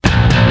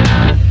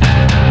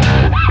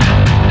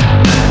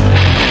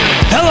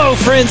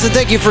friends, and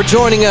thank you for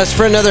joining us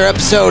for another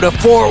episode of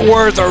Fort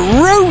Worth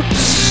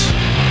Roots.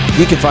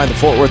 You can find the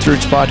Fort Worth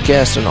Roots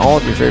podcast on all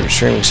of your favorite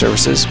streaming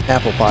services,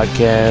 Apple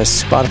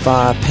Podcasts,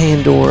 Spotify,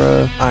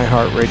 Pandora,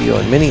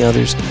 iHeartRadio, and many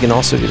others. You can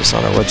also get us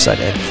on our website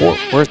at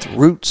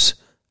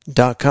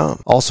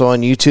fortworthroots.com. Also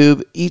on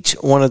YouTube, each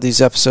one of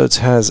these episodes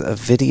has a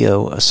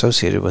video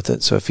associated with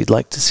it, so if you'd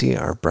like to see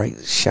our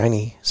bright,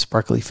 shiny,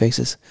 sparkly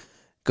faces,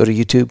 go to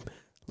YouTube.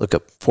 Look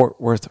up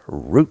Fort Worth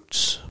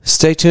Roots.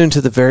 Stay tuned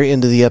to the very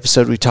end of the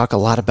episode. We talk a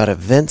lot about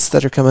events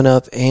that are coming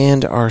up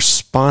and our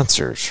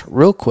sponsors.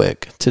 Real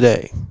quick,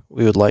 today,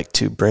 we would like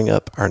to bring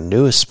up our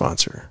newest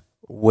sponsor,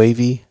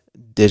 WAVVY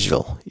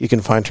Digital. You can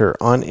find her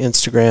on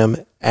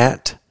Instagram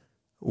at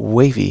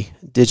WAVVY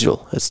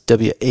Digital. That's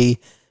WAVVY.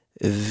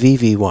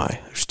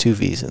 There's two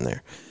V's in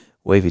there.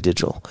 WAVVY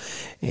Digital.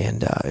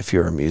 And if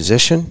you're a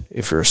musician,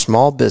 if you're a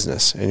small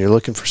business, and you're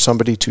looking for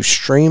somebody to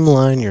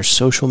streamline your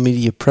social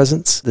media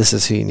presence, this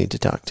is who you need to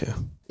talk to.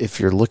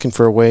 If you're looking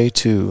for a way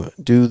to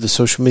do the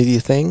social media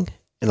thing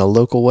in a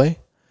local way,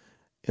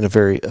 in a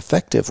very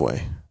effective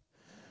way,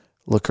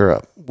 look her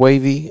up.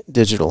 WAVVY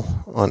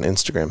Digital on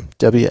Instagram.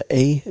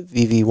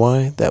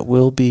 WAVVY. That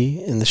will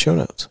be in the show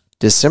notes.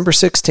 December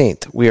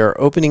 16th, we are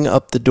opening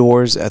up the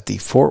doors at the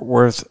Fort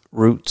Worth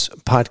Roots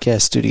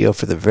podcast studio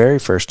for the very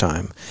first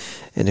time.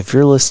 And if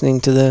you're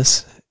listening to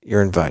this,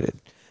 you're invited.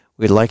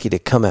 We'd like you to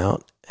come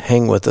out,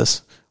 hang with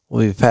us.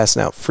 We'll be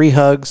passing out free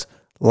hugs,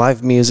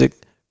 live music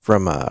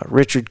from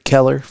Richard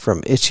Keller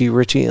from Itchy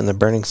Richie and the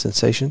Burning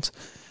Sensations,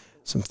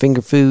 some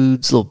finger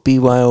foods, little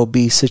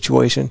BYOB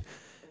situation.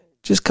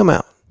 Just come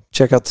out,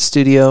 check out the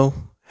studio,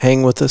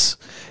 hang with us.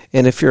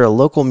 And if you're a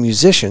local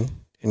musician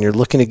and you're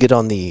looking to get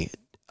on the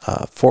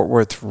Fort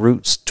Worth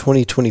Roots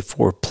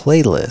 2024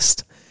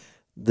 playlist,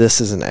 this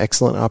is an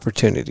excellent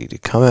opportunity to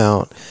come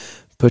out,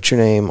 put your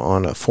name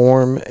on a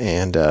form,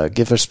 and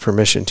give us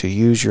permission to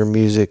use your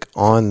music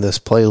on this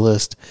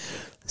playlist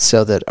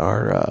so that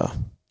our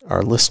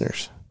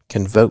listeners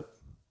can vote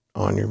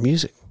on your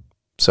music.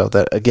 So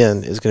that,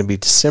 again, is going to be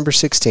December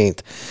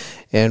 16th,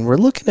 and we're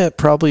looking at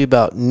probably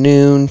about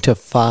noon to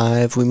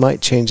 5. We might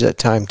change that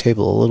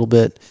timetable a little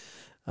bit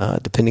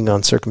depending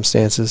on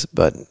circumstances,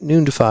 but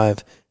noon to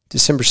 5,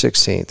 December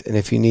 16th. And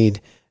if you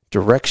need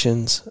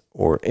directions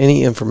or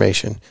any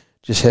information,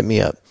 just hit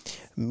me up.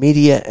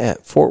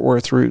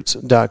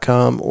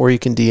 media@fortworthroots.com, or you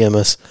can DM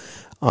us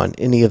on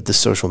any of the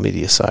social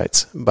media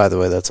sites. By the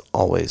way, that's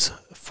always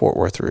Fort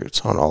Worth Roots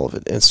on all of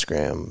it.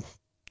 Instagram,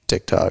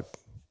 TikTok,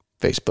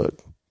 Facebook.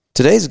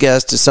 Today's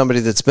guest is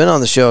somebody that's been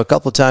on the show a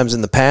couple of times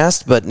in the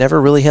past, but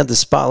never really had the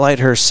spotlight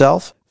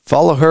herself.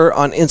 Follow her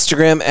on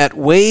Instagram at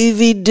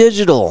WAVVY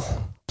Digital.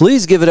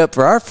 Please give it up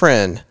for our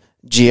friend,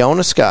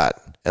 Gionna Scott.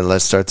 And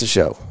let's start the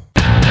show.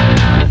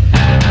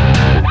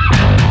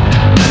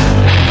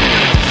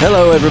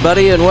 Hello,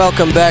 everybody, and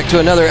welcome back to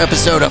another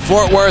episode of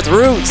Fort Worth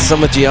Roots.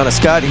 I'm with Gionna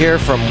Scott here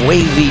from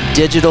WAVVY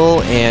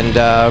Digital, and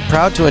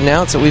proud to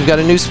announce that we've got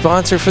a new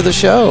sponsor for the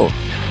show.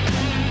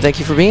 Thank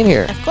you for being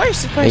here. Of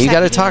course. Now, you got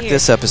to talk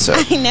this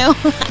episode. I know.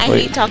 I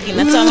hate talking.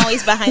 That's why I'm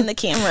always behind the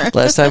camera.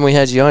 Last time we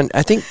had you on,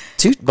 I think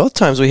both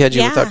times we had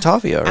you with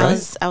Octavio,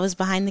 right? I was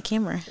behind the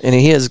camera. And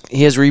he has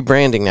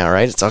rebranding now,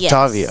 right? It's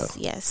Octavio.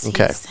 Yes.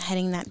 Okay. He's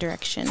heading that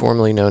direction.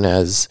 Formerly known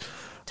as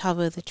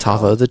Tavo the Trill.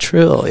 Tavo the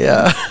Trill,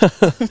 yeah.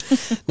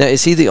 Now,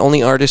 is he the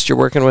only artist you're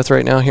working with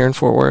right now here in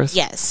Fort Worth?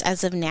 Yes,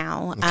 as of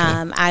now. Okay.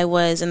 I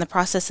was in the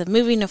process of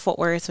moving to Fort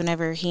Worth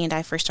whenever he and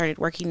I first started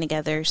working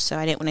together, so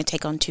I didn't want to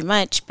take on too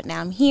much, but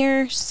now I'm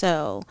here,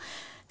 so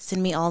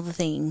send me all the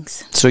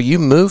things. So you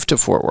moved to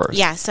Fort Worth?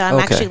 Yeah, so I'm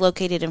actually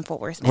located in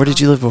Fort Worth now. Where did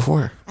you live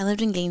before? I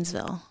lived in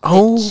Gainesville.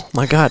 Oh,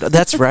 my God.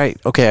 That's right.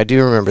 Okay, I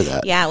do remember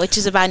that. Yeah, which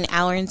is about an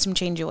hour and some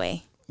change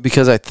away.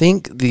 Because I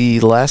think the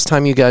last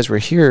time you guys were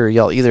here,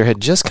 y'all either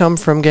had just come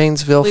from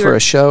Gainesville for a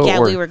show, yeah,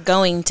 or we were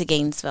going to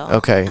Gainesville.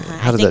 Okay,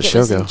 how did that show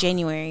go? I think it was in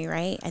January,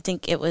 right? I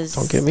think it was.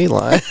 Don't get me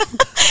lying.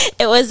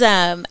 It was.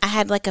 I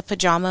had like a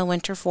pajama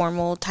winter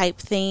formal type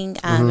thing,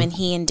 and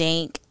he and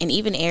Dank and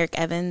even Eric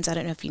Evans. I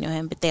don't know if you know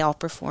him, but they all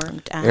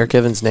performed. Eric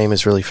Evans' name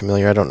is really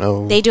familiar. I don't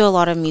know. They do a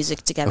lot of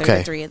music together,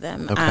 the three of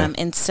them, Okay.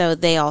 And so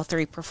they all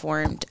three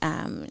performed.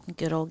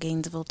 Good old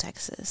Gainesville,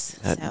 Texas.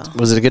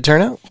 Was it a good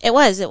turnout? It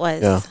was.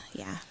 Yeah.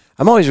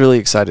 I'm always really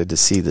excited to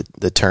see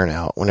the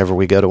turnout whenever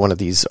we go to one of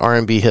these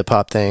R&B hip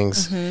hop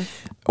things.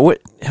 Mm-hmm.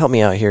 Help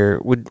me out here.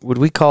 Would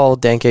we call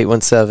Dank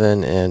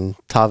 817 and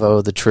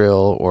Tavo the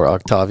Trill or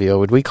Octavio?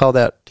 Would we call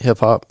that hip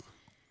hop?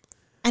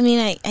 I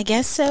mean, I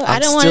guess so.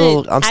 I'm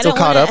still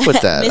caught up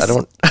with that. I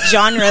don't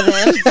genre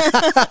them.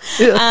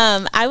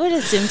 I would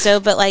assume so,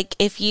 but like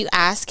if you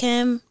ask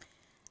him,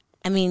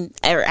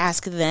 or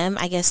ask them,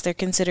 I guess they're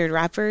considered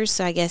rappers,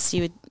 so I guess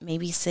you would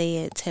maybe say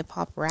it's hip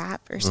hop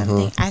rap or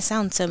something. Mm-hmm. I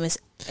sound so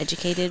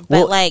miseducated,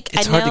 but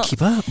it's hard to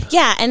keep up.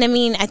 Yeah, and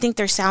I think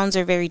their sounds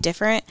are very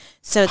different,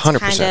 so it's 100%,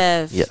 kind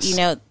of, yes.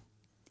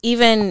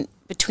 Even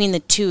between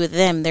the two of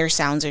them, their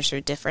sounds are so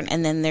different,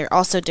 and then they're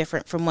also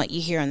different from what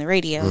you hear on the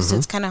radio, so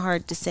it's kind of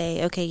hard to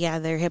say, okay, yeah,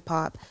 they're hip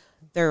hop,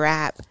 they're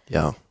rap,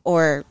 yeah,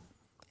 or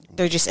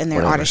they're just in their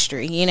Whatever.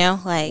 artistry, you know?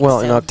 Like, Well,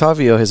 so. and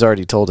Octavio has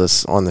already told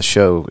us on the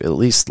show, at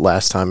least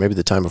last time, maybe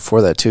the time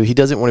before that too, he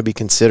doesn't want to be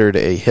considered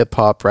a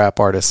hip-hop rap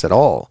artist at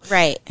all.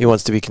 Right. He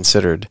wants to be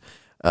considered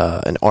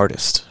an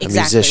artist, a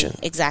musician.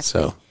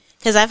 Exactly. So,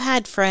 because I've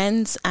had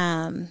friends,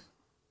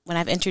 when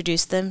I've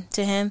introduced them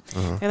to him,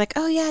 they're like,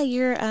 "Oh yeah,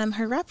 you're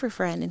her rapper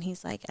friend," and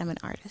he's like, "I'm an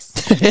artist."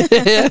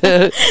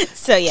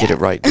 So yeah, get it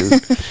right,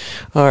 dude.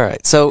 All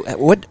right. So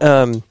what?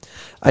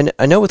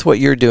 I know with what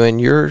you're doing,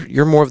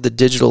 you're more of the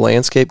digital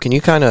landscape. Can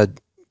you kind of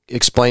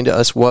explain to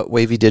us what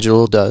WAVVY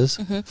Digital does?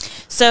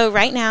 So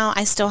right now,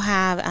 I still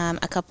have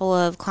a couple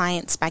of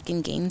clients back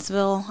in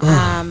Gainesville.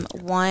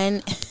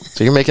 One,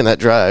 So you're making that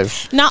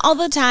drive. not all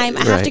the time.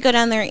 I have Right. to go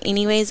down there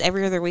anyways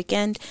every other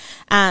weekend.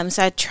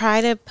 So I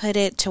try to put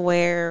it to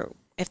where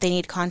if they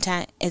need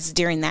content, it's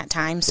during that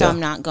time. So Yeah. I'm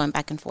not going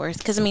back and forth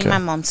because I mean Okay. my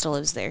mom still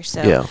lives there.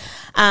 So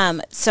Yeah.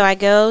 so I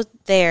go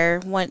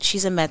there.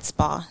 She's a med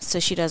spa, so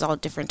she does all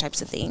different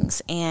types of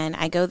things. And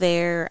I go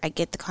there. I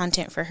get the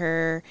content for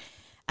her.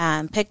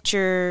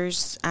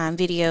 Pictures,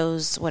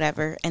 videos,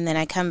 whatever, and then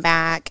I come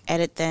back,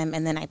 edit them,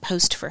 and then I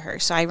post for her.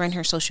 So I run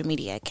her social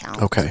media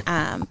account. Okay.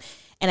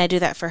 And I do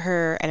that for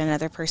her and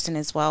another person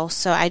as well.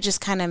 So I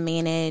just kind of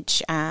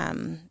manage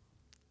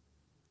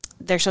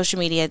their social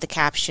media, the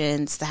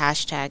captions, the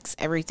hashtags,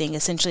 everything.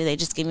 Essentially, they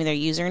just give me their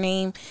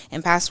username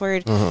and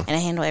password, and I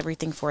handle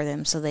everything for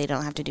them, so they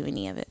don't have to do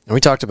any of it. And we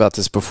talked about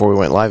this before we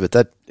went live, but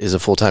that is a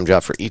full-time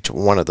job for each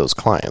one of those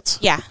clients.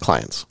 Yeah.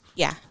 Clients.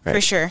 Yeah, Right.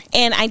 for sure.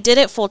 And I did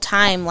it full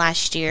time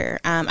last year.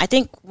 I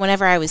think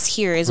whenever I was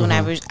here is when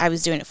I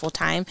was doing it full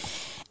time,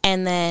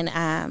 and then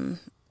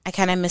I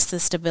kind of missed the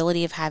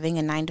stability of having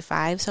a 9 to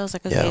 5. So I was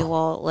like, okay, Yeah.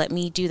 well, let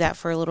me do that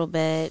for a little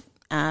bit,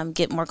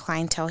 get more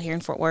clientele here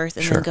in Fort Worth,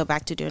 and Sure. then go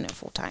back to doing it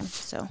full time.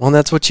 So Well, and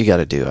that's what you got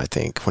to do, I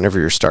think. Whenever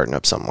you're starting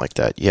up something like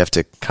that, you have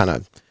to kind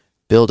of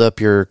build up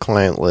your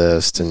client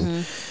list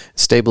and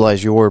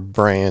stabilize your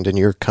brand and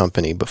your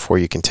company before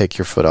you can take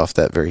your foot off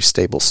that very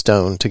stable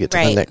stone to get to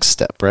the Right. next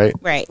step, right?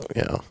 right.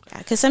 Yeah.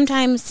 Because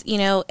sometimes,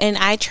 and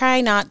I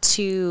try not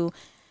to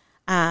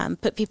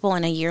put people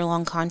in a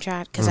year-long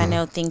contract because I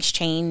know things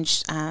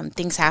change,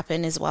 things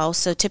happen as well.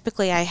 So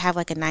typically I have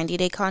like a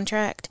 90-day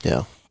contract.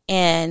 Yeah.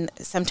 And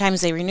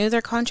sometimes they renew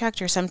their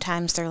contract or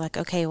sometimes they're like,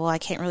 okay, well, I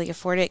can't really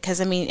afford it. Because,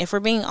 I mean, if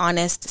we're being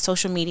honest,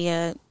 social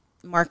media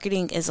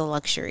marketing is a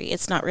luxury.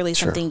 It's not really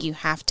Sure. something you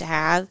have to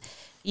have.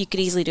 You could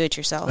easily do it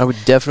yourself. I would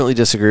definitely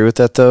disagree with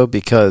that, though,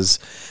 because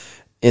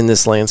in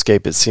this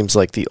landscape, it seems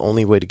like the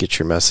only way to get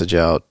your message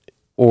out,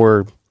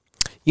 or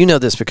you know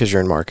this because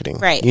you're in marketing.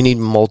 Right. You need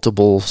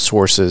multiple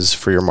sources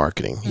for your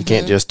marketing. You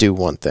can't just do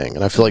one thing.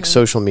 And I feel like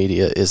social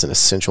media is an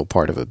essential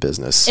part of a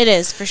business It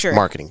is, for sure.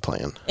 marketing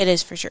plan. It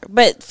is, for sure.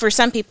 But for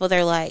some people,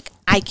 they're like,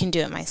 I can do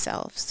it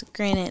myself. So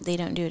granted, they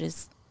don't do it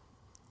as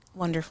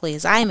wonderfully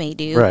as I may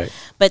do. Right.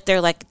 But they're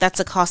like, that's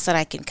a cost that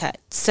I can cut.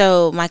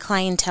 So my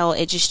clientele,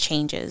 it just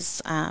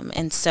changes.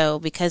 And so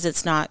because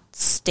it's not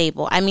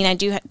stable, I mean, I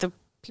do the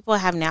people I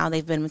have now,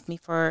 they've been with me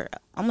for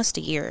almost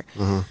a year.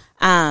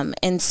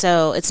 And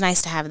so it's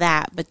nice to have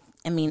that. But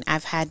I mean,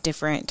 I've had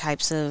different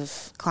types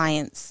of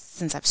clients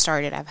since I've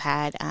started. I've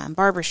had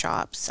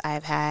barbershops.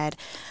 I've had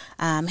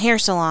hair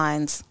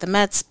salons, the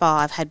med spa.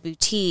 I've had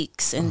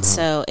boutiques. And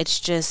so it's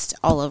just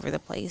all over the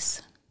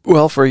place.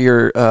 Well, for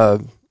your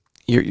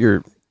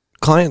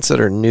clients that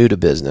are new to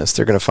business,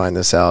 they're going to find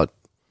this out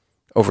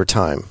over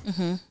time.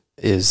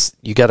 Is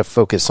you got to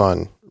focus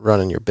on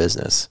running your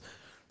business,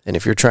 and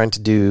if you're trying to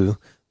do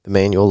the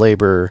manual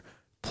labor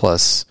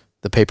plus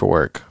the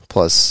paperwork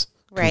plus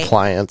Right.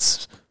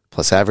 compliance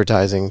plus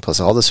advertising plus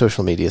all the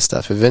social media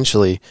stuff,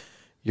 eventually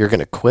you're going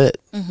to quit.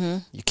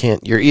 You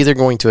can't. You're either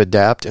going to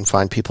adapt and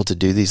find people to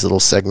do these little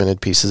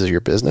segmented pieces of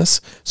your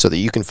business so that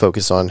you can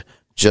focus on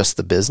just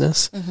the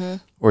business,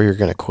 or you're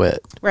going to quit.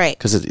 Right.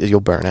 Because you'll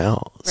burn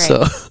out. Right. So,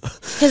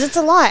 Because it's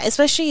a lot,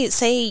 especially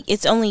say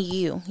it's only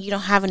you. You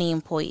don't have any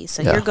employees.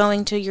 So Yeah. you're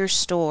going to your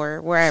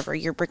store, wherever,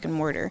 your brick and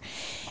mortar,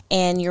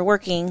 and you're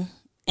working.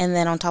 And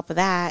then on top of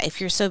that, if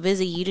you're so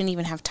busy, you didn't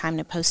even have time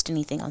to post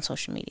anything on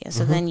social media.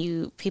 So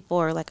then people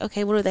are like,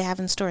 okay, what do they have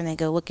in store? And they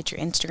go look at your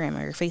Instagram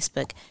or your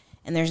Facebook,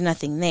 and there's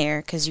nothing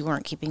there because you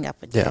weren't keeping up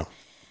with yeah. it.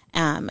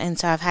 And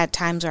so I've had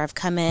times where I've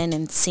come in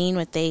and seen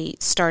what they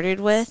started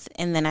with,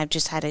 and then I've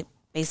just had to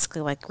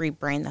basically like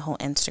rebrand the whole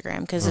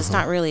Instagram because it's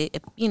not really,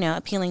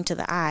 appealing to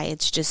the eye.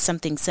 It's just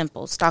something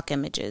simple, stock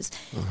images.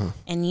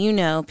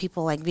 And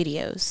people like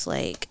videos,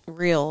 like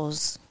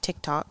Reels,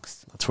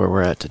 TikToks. That's where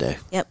we're at today.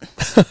 Yep.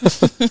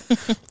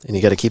 And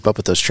you got to keep up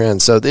with those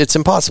trends. So it's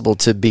impossible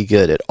to be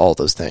good at all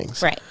those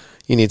things. Right.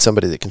 You need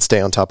somebody that can stay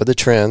on top of the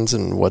trends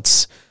and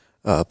what's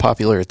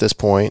popular at this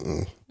point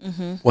and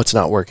what's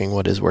not working,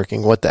 what is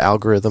working, what the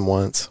algorithm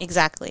wants,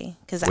 Exactly.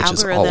 Because the which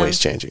is algorithm, always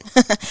changing.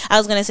 I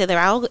was going to say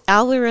the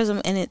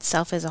algorithm in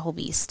itself is a whole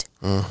beast.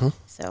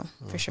 So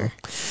for sure.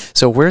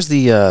 So where's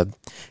the,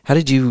 how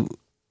did you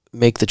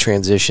make the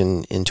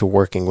transition into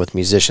working with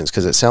musicians?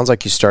 Because it sounds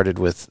like you started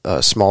with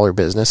smaller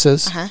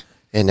businesses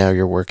and now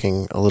you're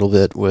working a little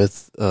bit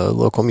with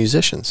local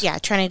musicians. Yeah,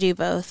 trying to do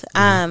both.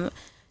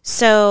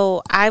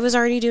 So I was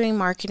already doing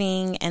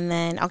marketing, and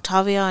then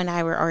Octavio and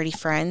I were already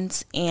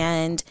friends,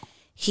 and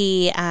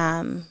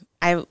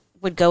I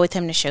would go with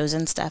him to shows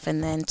and stuff,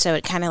 and then so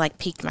it kind of like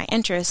piqued my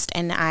interest,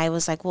 and I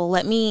was like, well,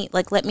 let me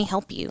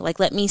help you, like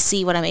let me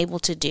see what I'm able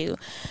to do.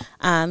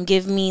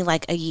 Give me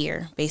like a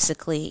year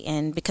basically,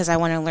 and because I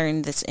want to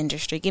learn this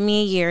industry, give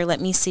me a year, let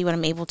me see what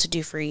I'm able to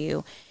do for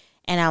you.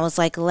 And I was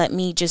like, let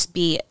me just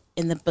be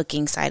in the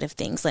booking side of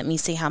things. Let me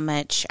see how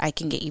much I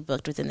can get you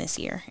booked within this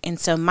year. And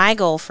so my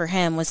goal for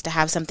him was to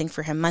have something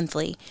for him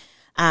monthly,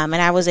 and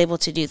I was able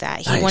to do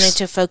that. He wanted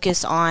to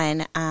focus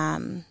on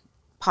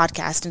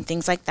podcast and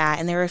things like that,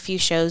 and there were a few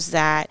shows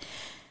that,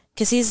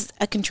 because he's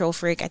a control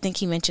freak, I think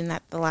he mentioned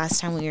that the last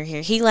time we were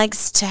here, he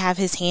likes to have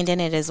his hand in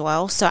it as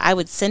well. So I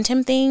would send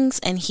him things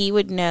and he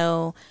would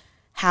know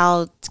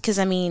how, because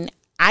I mean,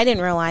 I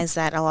didn't realize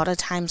that a lot of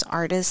times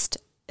artists,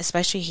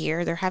 especially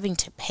here, they're having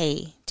to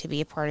pay to be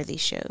a part of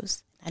these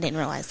shows. I didn't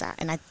realize that,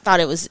 and I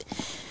thought it was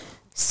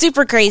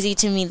super crazy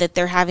to me that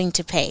they're having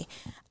to pay.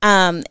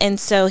 And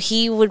so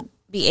he would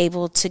be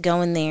able to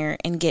go in there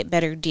and get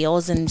better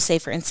deals, and say,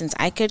 for instance,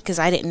 I could, because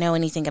I didn't know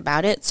anything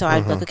about it, so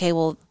I'd be like, okay,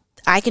 well,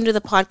 I can do the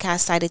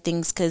podcast side of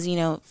things, because, you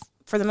know,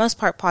 for the most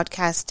part,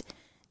 podcast,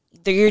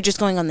 you're just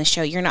going on the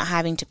show, you're not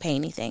having to pay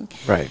anything,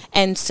 right?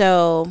 And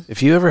so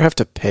if you ever have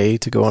to pay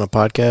to go on a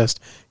podcast,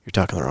 you're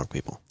talking to the wrong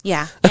people.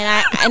 Yeah.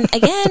 And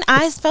again,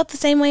 I felt the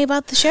same way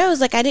about the shows.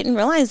 Like, I didn't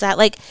realize that,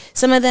 like,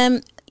 some of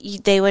them,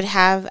 they would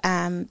have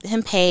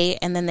him pay,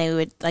 and then they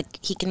would, like,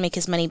 he can make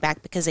his money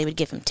back because they would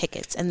give him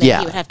tickets, and then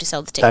he would have to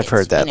sell the tickets. I've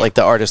heard that. You know? Like,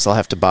 the artist will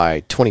have to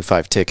buy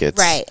 25 tickets.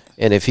 Right.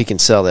 And if he can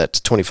sell that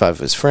to 25 of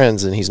his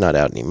friends, then he's not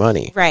out any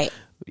money. Right.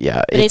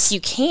 Yeah. But if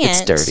you can't.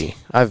 It's dirty.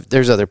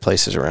 There's other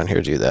places around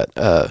here do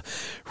that.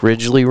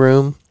 Ridgely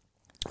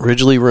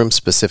Room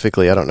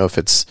specifically, I don't know if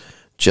it's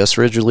just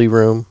Ridgely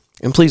Room.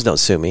 And please don't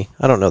sue me.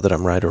 I don't know that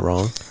I'm right or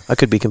wrong. I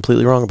could be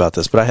completely wrong about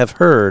this, but I have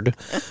heard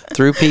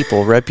through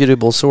people,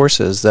 reputable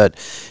sources, that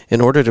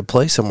in order to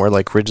play somewhere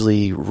like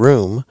Ridgely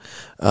Room,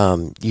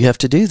 you have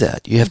to do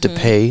that. You have to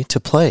pay to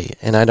play,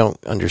 and I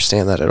don't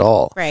understand that at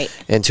all. Right.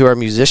 And to our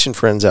musician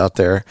friends out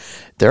there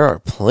are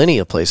plenty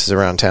of places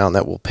around town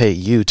that will pay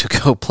you to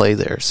go play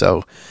there.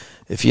 So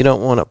if you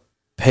don't want to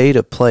pay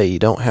to play, you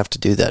don't have to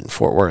do that in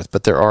Fort Worth,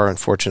 but there are,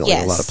 unfortunately,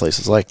 a lot of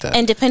places like that.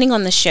 And depending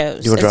on the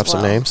shows. You want to drop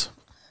some names?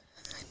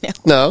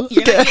 No.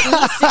 Okay.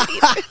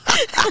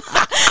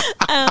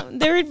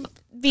 There would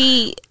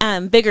be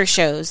bigger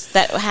shows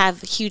that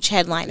have huge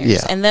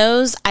headliners, and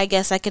those, I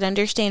guess I could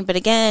understand. But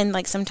again,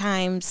 like,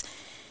 sometimes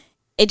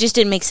it just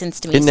didn't make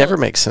sense to me. It never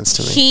makes sense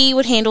to me. He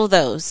would handle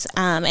those,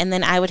 and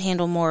then I would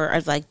handle more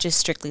of, like, just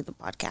strictly the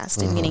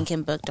podcast and getting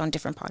him booked on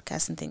different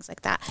podcasts and things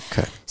like that.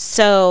 Okay.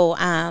 So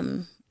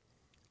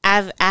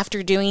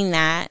after doing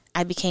that,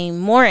 I became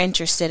more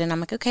interested, and I'm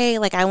like, okay,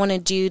 like, I want to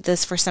do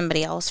this for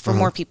somebody else, for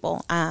more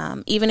people.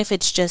 Even if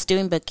it's just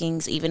doing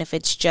bookings, even if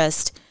it's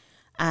just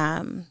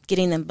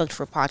getting them booked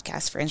for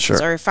podcasts, for instance,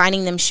 or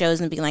finding them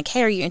shows and being like,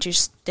 hey, are you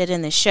interested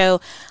in this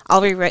show?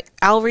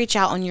 I'll reach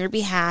out on your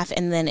behalf,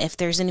 and then if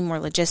there's any more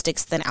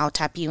logistics, then I'll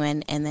tap you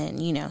in, and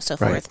then, you know, so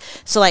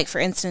forth. So, like, for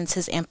instance,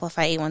 his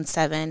Amplify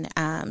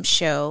 817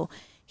 show,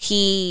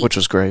 which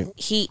was great.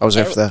 I was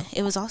there for that.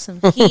 It was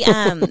awesome.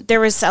 There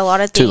was a lot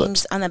of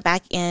things on the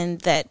back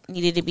end that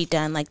needed to be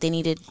done. Like, they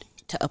needed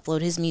to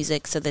upload his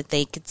music so that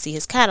they could see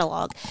his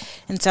catalog.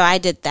 And so I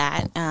did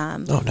that.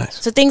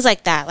 Nice. So things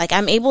like that. Like,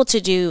 I'm able to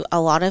do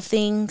a lot of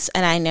things,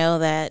 and I know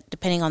that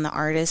depending on the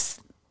artist,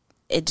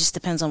 it just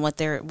depends on what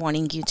they're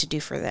wanting you to do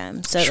for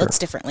them. So it looks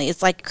differently.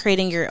 It's like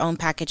creating your own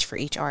package for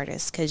each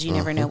artist, because you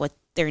never know what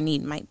their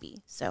need might be.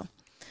 So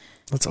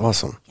that's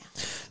awesome. Yeah.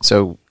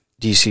 So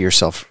do you see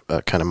yourself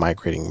kind of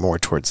migrating more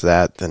towards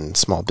that than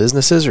small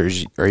businesses, or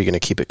are you going to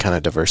keep it kind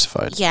of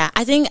diversified? Yeah,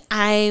 I think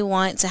I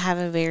want to have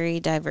a very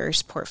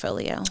diverse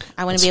portfolio.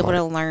 I want to be able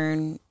to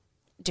learn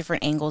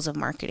different angles of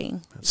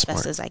marketing as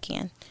best as I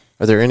can.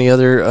 Are there any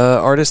other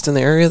artists in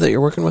the area that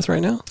you're working with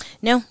right now?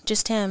 No,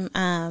 just him.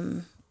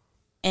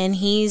 And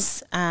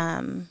he's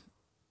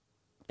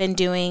been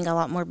doing a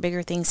lot more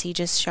bigger things. He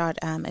just shot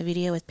a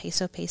video with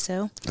Peso.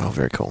 Oh,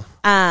 very cool.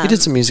 He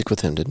did some music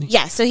with him, didn't he?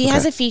 Yeah, so he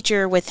has a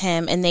feature with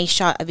him, and they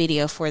shot a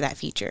video for that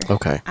feature.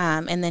 Okay.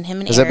 And then him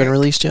and Has Eric, that been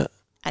released yet?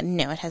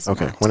 No, it has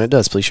not. Okay, when it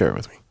does, please share it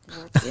with me.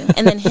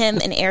 And then him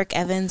and Eric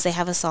Evans, they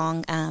have a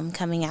song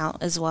coming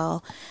out as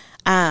well.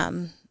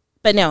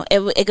 But no,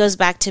 it goes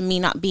back to me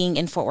not being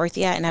in Fort Worth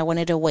yet, and I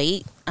wanted to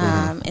wait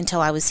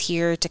until I was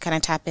here to kind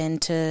of tap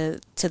into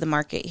the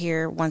market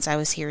here once I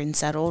was here and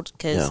settled,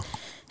 because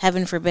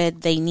heaven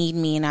forbid they need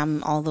me and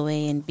I'm all the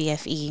way in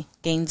BFE,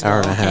 Gainesville, hour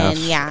and a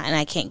half. And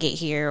I can't get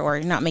here or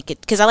not make it,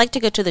 because I like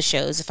to go to the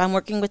shows. If I'm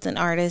working with an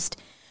artist,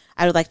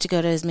 I would like to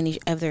go to as many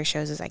of their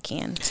shows as I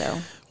can. So,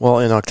 well,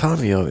 and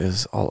Octavio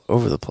is all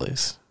over the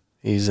place.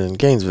 He's in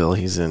Gainesville.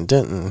 He's in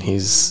Denton.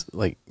 He's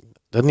like,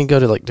 doesn't he go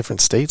to like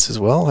different states as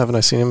well? Haven't I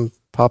seen him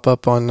pop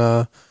up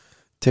on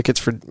tickets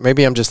for?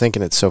 Maybe I'm just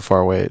thinking it's so far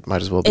away. It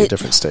might as well be a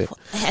different state.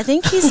 I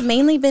think he's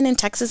mainly been in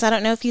Texas. I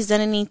don't know if he's done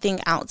anything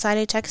outside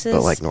of Texas.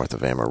 But like north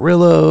of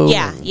Amarillo.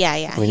 Yeah.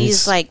 I mean,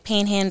 he's like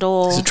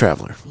Panhandle. He's a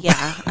traveler.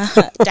 Yeah.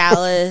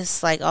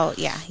 Dallas. Like,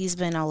 he's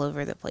been all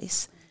over the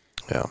place.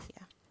 Yeah.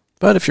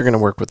 But if you're going to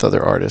work with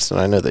other artists, and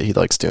I know that he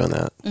likes doing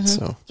that.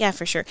 So yeah,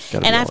 for sure.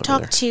 And I've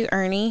talked to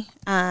Ernie,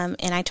 and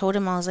I told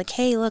him, I was like,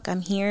 hey, look,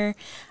 I'm here.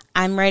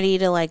 I'm ready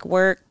to like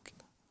work.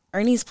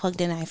 Ernie's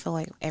plugged in, I feel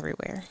like,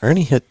 everywhere.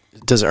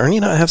 Does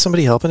Ernie not have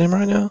somebody helping him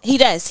right now? He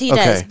does.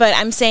 Does. But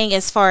I'm saying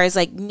as far as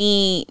like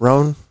me.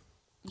 Roan?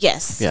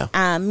 Yes.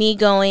 Yeah. Me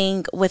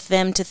going with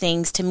them to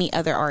things to meet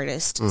other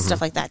artists,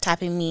 stuff like that,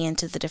 tapping me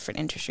into the different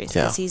industries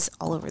because he's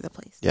all over the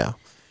place. Yeah.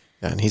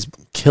 Yeah, and he's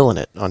killing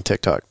it on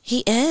TikTok.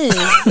 He is.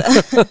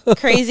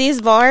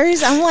 Craziest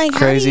bars. I'm like,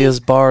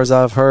 craziest bars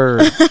I've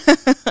heard.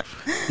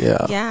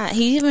 Yeah. Yeah.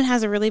 He even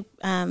has a really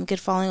good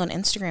following on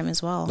Instagram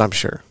as well. I'm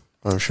sure.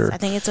 I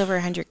think it's over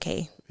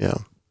 100K. Yeah.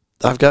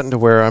 I've gotten to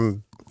where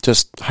I'm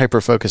just hyper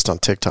focused on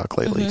TikTok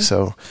lately.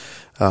 So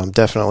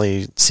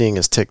definitely seeing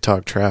his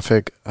TikTok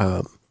traffic.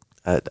 I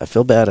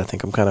feel bad. I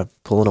think I'm kind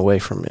of pulling away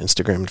from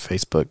Instagram and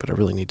Facebook, but I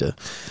really need to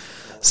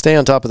stay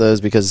on top of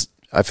those because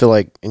I feel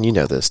like, and you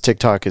know this,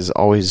 TikTok is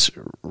always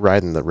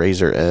riding the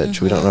razor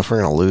edge. We don't know if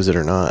we're going to lose it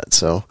or not.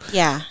 So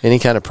any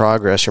kind of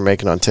progress you're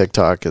making on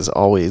TikTok is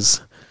always,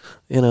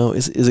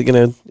 is it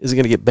going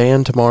to get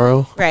banned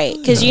tomorrow? Right.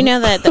 Because you know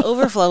that the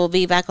overflow will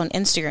be back on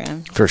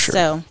Instagram. For sure.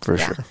 So, for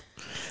sure.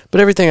 But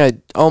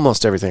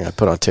almost everything I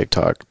put on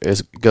TikTok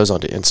goes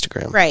onto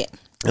Instagram. Right.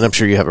 And I'm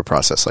sure you have a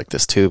process like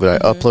this too,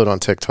 but I upload on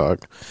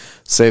TikTok,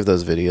 save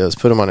those videos,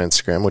 put them on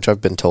Instagram, which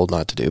I've been told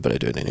not to do, but I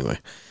do it anyway.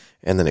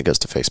 And then it goes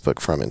to Facebook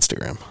from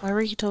Instagram. Why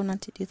were you told not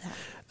to do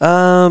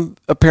that?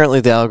 Apparently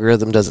the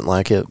algorithm doesn't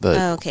like it,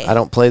 but I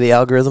don't play the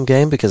algorithm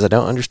game because I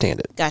don't understand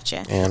it.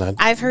 Gotcha. And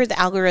I've heard the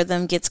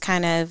algorithm gets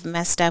kind of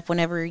messed up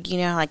whenever,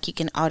 like you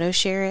can auto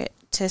share it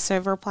to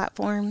several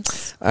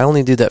platforms. I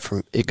only do that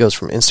it goes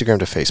from Instagram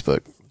to Facebook.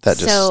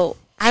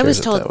 I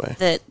was told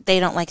that they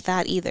don't like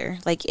that either.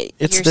 Like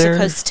you're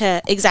supposed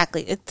to,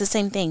 exactly. It's the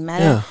same thing,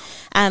 Meta,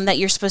 that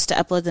you're supposed to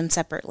upload them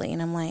separately.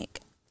 And I'm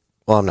like,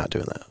 well, I'm not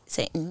doing that.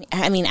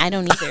 I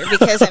don't either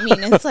because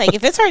it's like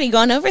if it's already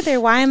gone over there,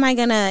 why am I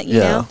gonna, you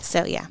know?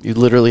 So yeah, you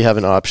literally have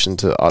an option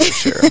to auto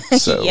share.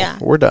 So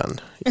we're done.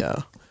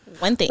 Yeah,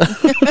 one thing.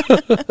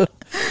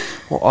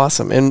 Well,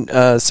 awesome.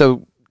 And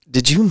so,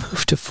 did you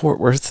move to Fort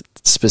Worth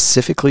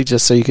specifically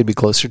just so you could be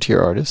closer to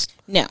your artist?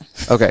 No.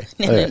 Okay.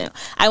 No.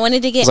 I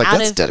wanted to get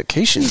that's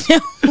dedication.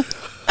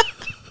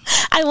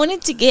 I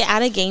wanted to get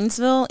out of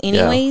Gainesville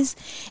anyways.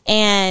 Yeah.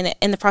 And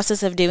in the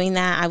process of doing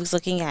that, I was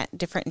looking at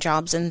different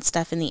jobs and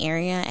stuff in the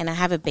area. And I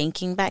have a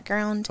banking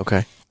background.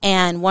 Okay.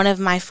 And one of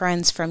my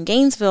friends from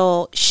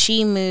Gainesville,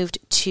 she moved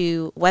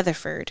to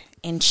Weatherford.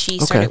 And she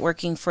started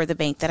working for the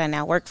bank that I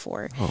now work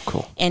for. Oh,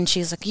 cool. And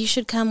she's like, you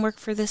should come work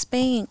for this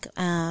bank.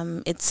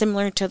 It's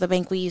similar to the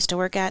bank we used to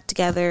work at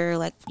together,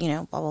 like,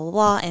 blah, blah, blah,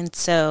 blah. And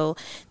so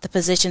the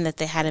position that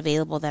they had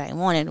available that I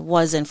wanted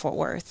was in Fort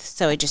Worth.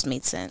 So it just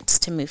made sense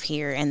to move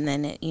here. And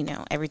then,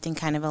 everything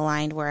kind of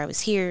aligned where I was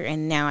here.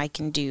 And now I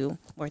can do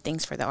more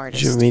things for the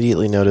artist. Did you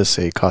immediately notice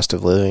a cost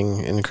of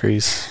living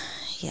increase?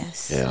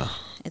 Yes. Yeah.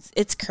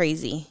 It's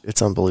crazy.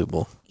 It's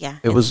unbelievable. Yeah.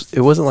 It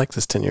wasn't like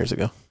this 10 years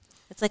ago.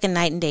 It's like a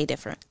night and day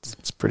difference.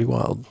 It's pretty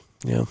wild.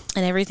 Yeah.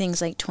 And everything's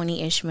like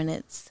 20-ish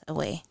minutes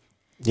away.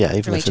 Yeah,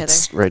 even if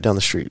it's right down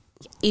the street.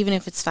 Even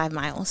if it's 5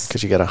 miles.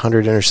 Because you got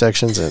 100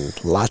 intersections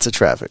and lots of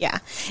traffic. Yeah.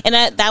 And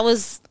that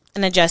was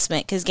an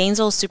adjustment because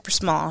Gainesville is super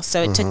small.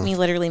 So it took me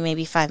literally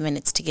maybe 5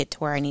 minutes to get to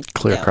where I need to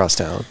clear go. Across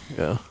town.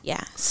 Yeah.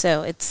 Yeah.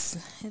 So it's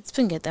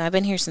been good though. I've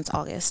been here since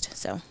August.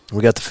 So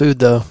we got the food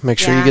though. Make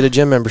sure you get a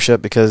gym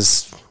membership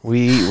because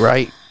we eat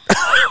right.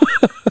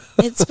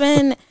 It's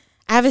been...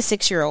 I have a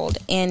 6-year-old,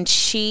 and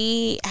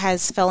she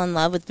has fell in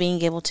love with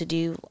being able to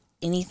do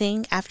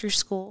anything after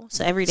school.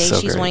 So every day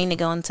she's wanting to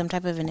go on some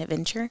type of an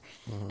adventure.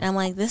 And I'm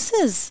like, this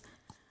is,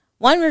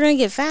 one, we're going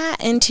to get fat,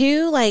 and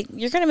two, like,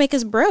 you're going to make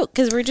us broke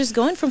because we're just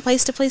going from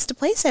place to place to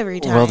place every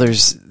time. Well, there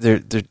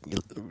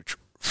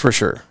for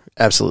sure,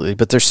 absolutely.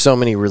 But there's so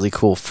many really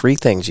cool free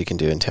things you can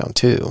do in town,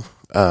 too.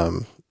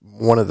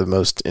 One of the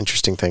most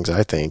interesting things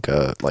I think,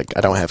 I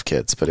don't have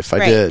kids, but if I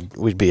did,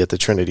 we'd be at the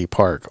Trinity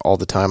Park all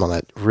the time on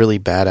that really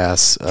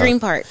badass...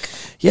 Dream Park.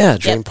 Yeah,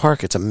 Dream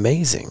Park. It's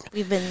amazing.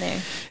 We've been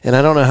there. And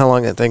I don't know how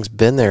long that thing's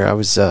been there. I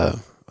was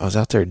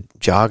out there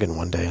jogging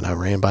one day, and I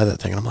ran by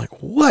that thing, and I'm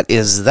like, what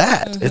is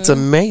that? It's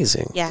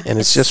amazing. Yeah. And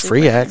it's just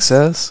free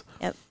access.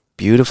 Yep.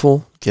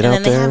 Beautiful. Get out there.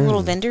 And then they have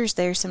little vendors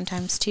there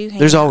sometimes, too.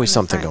 There's always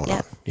something going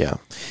on. Yeah.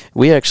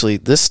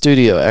 This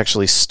studio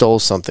actually stole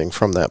something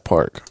from that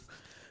park.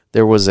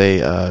 There was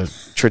a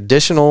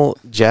traditional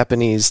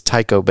Japanese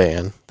taiko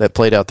band that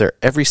played out there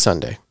every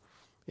Sunday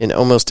in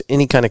almost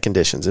any kind of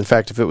conditions. In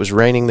fact, if it was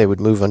raining, they would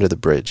move under the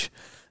bridge.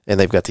 And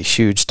they've got these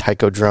huge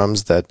taiko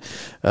drums that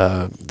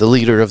the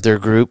leader of their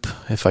group,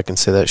 if I can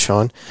say that,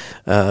 Sean,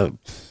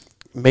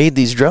 made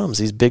these drums,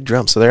 these big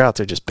drums. So they're out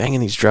there just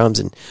banging these drums.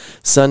 And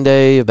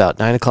Sunday, about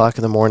 9 o'clock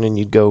in the morning,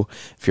 you'd go,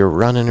 if you're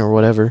running or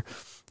whatever,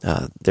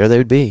 there they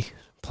would be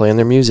playing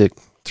their music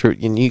through,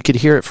 and you could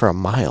hear it for a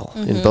mile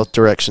in both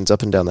directions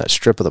up and down that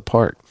strip of the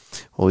park.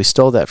 Well, we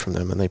stole that from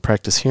them, and they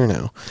practice here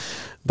now.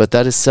 But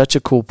that is such a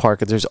cool park.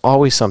 There's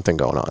always something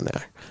going on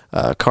there.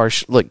 Not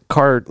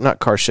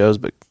car shows,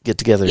 but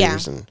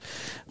get-togethers and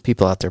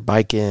people out there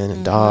biking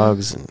and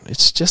dogs, and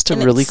it's just a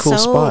really cool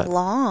spot. So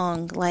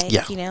long, like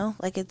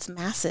it's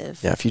massive.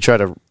 Yeah, if you try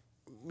to,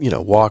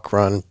 walk,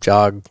 run,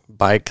 jog,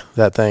 bike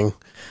that thing,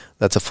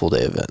 that's a full day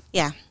event.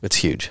 Yeah, it's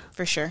huge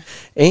for sure.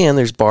 And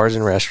there's bars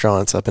and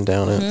restaurants up and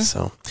down it.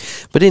 So,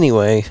 but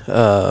anyway,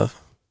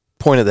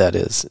 point of that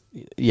is,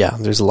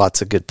 there's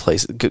lots of good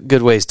places,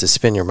 good ways to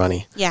spend your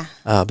money. Yeah.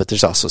 But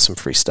there's also some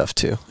free stuff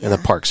too, and the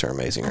parks are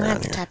amazing around here. I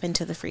have to tap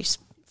into the free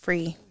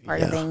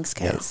part of things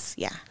because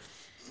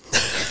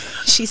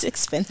she's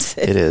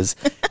expensive. It is.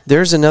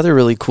 There's another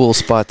really cool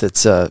spot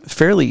that's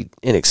fairly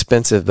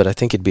inexpensive, but I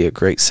think it'd be a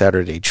great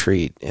Saturday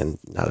treat, and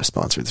not a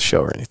sponsor of the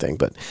show or anything,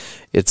 but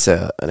it's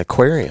an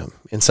aquarium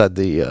inside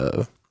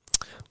the,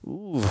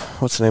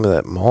 what's the name of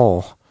that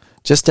mall?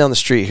 Just down the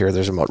street here,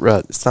 there's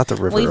a it's not the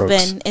River Oaks. We've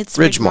been. It's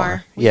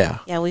Ridgemar. Yeah.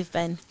 Yeah, we've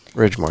been.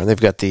 Ridgemar. They've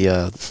got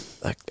the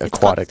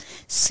aquatic.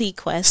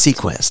 Sequest.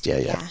 Sequest, yeah.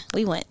 Yeah,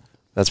 we went.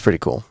 That's pretty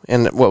cool.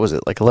 And what was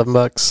it, like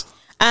 $11?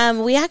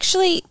 We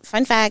actually,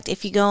 fun fact,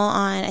 if you go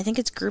on, I think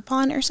it's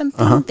Groupon or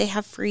something, they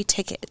have free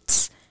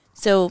tickets.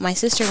 So my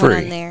sister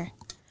went on there.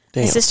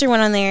 Damn. My sister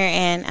went on there,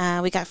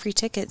 and we got free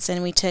tickets,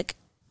 and we took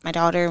my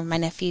daughter, my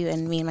nephew,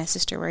 and me and my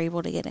sister were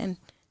able to get in.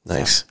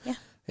 Nice. So, yeah.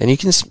 And you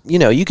can,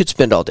 you could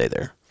spend all day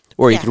there,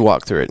 or you could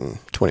walk through it in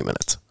 20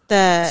 minutes.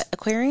 The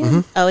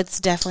aquarium? Oh, it's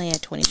definitely a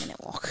 20-minute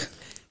walk.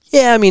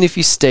 Yeah, I mean, if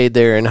you stayed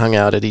there and hung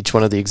out at each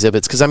one of the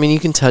exhibits, because, I mean, you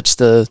can touch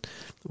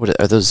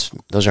what are those?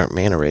 Those aren't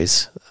manta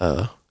rays.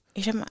 Have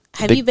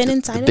you been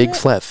inside the of big it?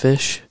 flat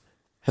fish?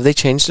 Have they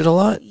changed it a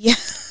lot? Yeah.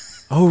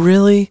 Oh,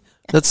 really?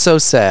 That's so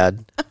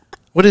sad.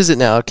 What is it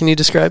now? Can you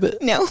describe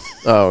it? No.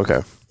 Oh,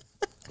 okay.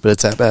 But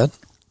it's that bad?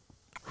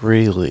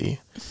 Really?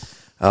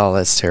 Oh,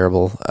 that's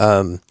terrible.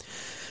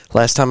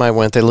 Last time I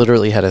went, they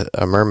literally had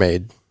a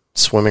mermaid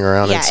swimming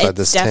around inside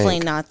this tank. Yeah, it's definitely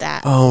not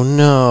that. Oh,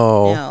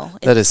 no. No.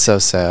 That is so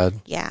sad.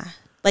 Yeah.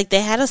 Like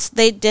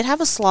they did have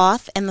a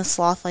sloth, and the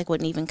sloth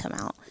wouldn't even come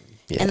out.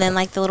 Yeah. And then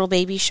the little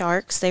baby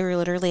sharks, they were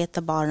literally at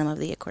the bottom of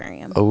the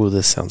aquarium. Oh,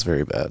 this sounds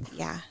very bad.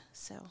 Yeah.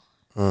 So.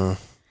 Well,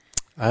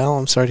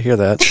 I'm sorry to hear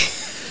that.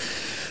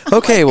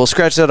 Okay, we'll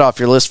scratch that off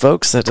your list,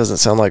 folks. That doesn't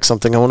sound like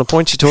something I want to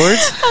point you towards.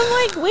 I'm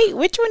like, wait,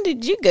 which one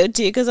did you go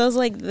to? Because I was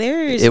like,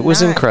 It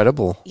was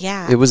incredible.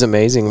 Yeah. It was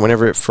amazing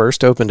whenever it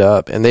first opened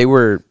up. And they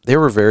were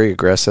very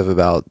aggressive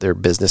about their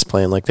business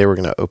plan. Like, they were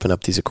going to open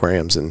up these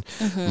aquariums in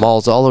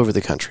malls all over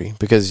the country.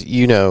 Because,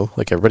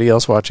 like everybody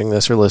else watching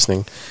this or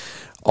listening,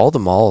 all the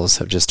malls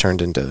have just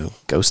turned into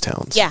ghost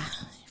towns. Yeah,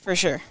 for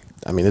sure.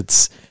 I mean,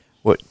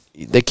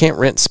 they can't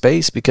rent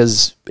space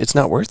because it's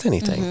not worth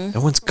anything.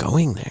 No one's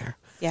going there.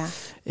 Yeah.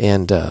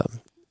 And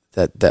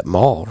that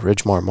mall,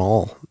 Ridgemar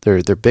Mall,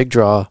 their big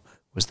draw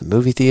was the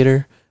movie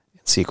theater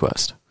and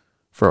Sequest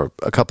for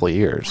a couple of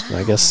years. Wow. And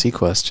I guess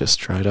Sequest just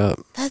dried up.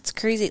 That's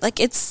crazy.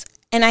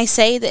 And I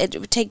say that it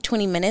would take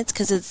 20 minutes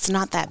because it's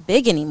not that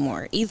big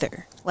anymore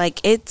either.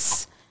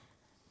 It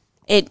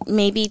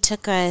maybe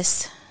took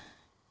us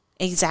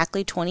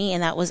exactly 20,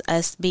 and that was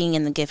us being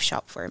in the gift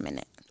shop for a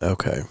minute.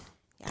 Okay.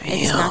 Yeah,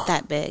 it's not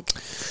that big.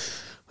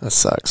 That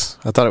sucks.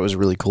 I thought it was a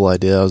really cool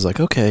idea. I was like,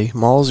 okay,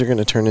 malls are going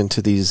to turn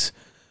into these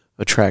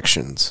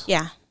attractions.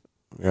 Yeah.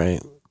 Right?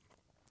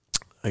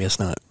 I guess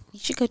not. You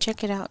should go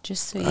check it out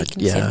just so you can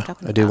see what I'm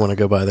talking about. I do want to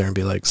go by there and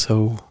be like,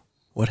 so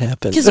what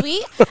happened? Because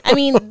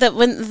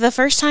when the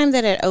first time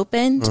that it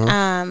opened,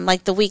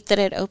 the week that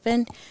it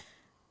opened,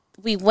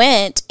 we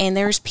went and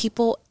there's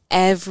people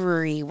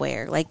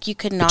everywhere. You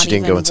could not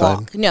even go inside?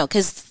 walk. No,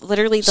 because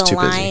literally the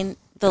line,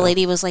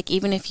 lady was like,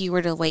 even if you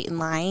were to wait in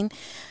line,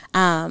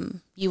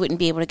 you wouldn't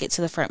be able to get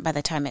to the front by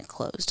the time it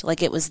closed.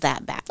 It was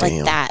that bad,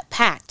 that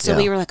packed. So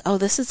we were like, oh,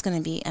 this is going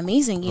to be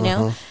amazing, you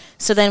know?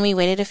 So then we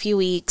waited a few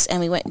weeks,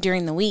 and we went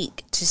during the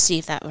week to see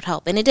if that would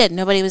help. And it did.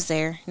 Nobody was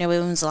there. Nobody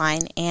was in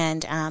line.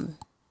 And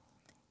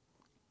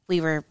me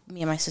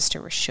and my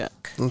sister were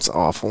shook. That's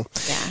awful.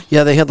 Yeah.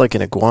 Yeah, they had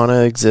an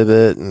iguana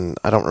exhibit, and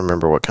I don't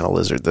remember what kind of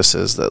lizard this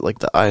is, that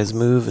the eyes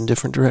move in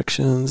different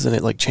directions, and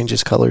it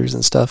changes colors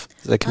and stuff.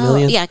 Is that a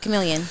chameleon? Oh, yeah,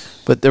 chameleon.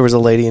 But there was a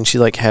lady, and she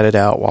had it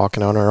out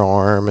walking on her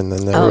arm, and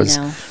then there was,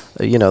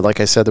 like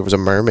I said, there was a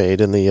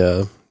mermaid in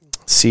the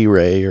sea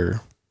ray,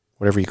 or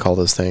whatever you call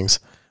those things,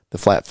 the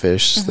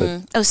flatfish.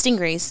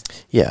 Stingrays.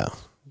 Yeah,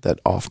 that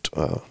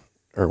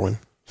Irwin,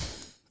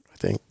 I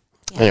think.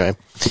 Yeah. Anyway.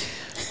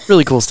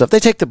 Really cool stuff. They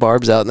take the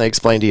barbs out and they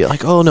explain to you,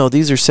 oh, no,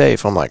 these are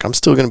safe. I'm like, I'm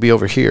still going to be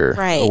over here,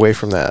 away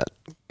from that.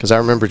 Because I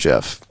remember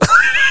Jeff.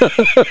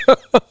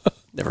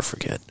 Never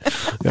forget.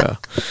 Yeah.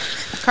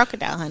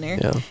 Crocodile hunter.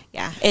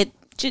 Yeah.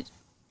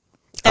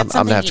 I'm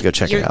going to have to go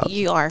check it out.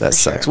 You are, that for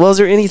sucks. Sure. Well, is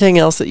there anything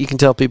else that you can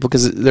tell people?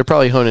 Because they're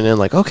probably honing in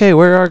okay,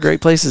 where are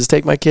great places to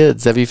take my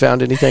kids? Have you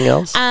found anything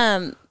else?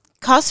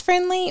 Cost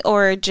friendly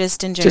or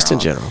just in general? Just in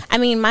general. I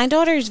mean, my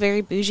daughter is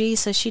very bougie,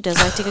 so she does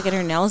like to go get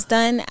her nails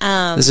done.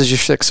 This is your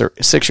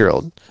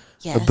 6-year-old.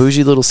 Yes. A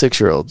bougie little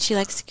 6-year-old. She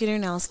likes to get her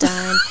nails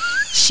done.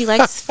 She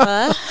likes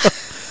pho.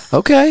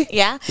 Okay.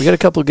 Yeah. We got a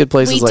couple of good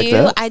places like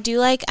that. I do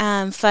like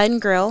Fun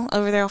Grill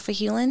over there off of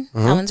Hewlin.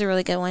 Mm-hmm. That one's a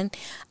really good one.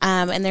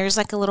 And there's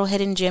like a little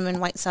hidden gem in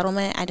White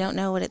Settlement. I don't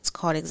know what it's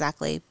called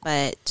exactly,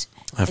 but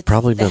I've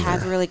probably been there. They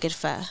have there. really good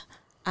pho.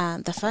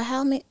 The pho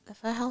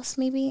house,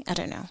 maybe? I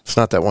don't know. It's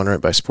not that one right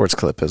by Sports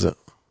Clip, is it?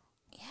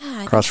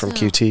 Yeah. Across from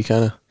QT,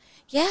 kind of?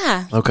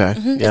 Yeah. Okay.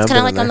 Mm-hmm. Yeah, it's kind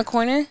of like there. on the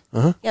corner.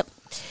 Uh-huh. Yep.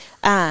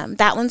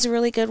 That one's a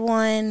really good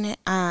one.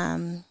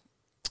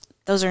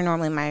 Those are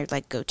normally my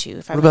like go-to.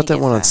 If What about that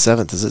one on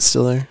 7th? Is it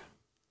still there?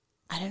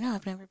 I don't know.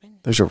 I've never been.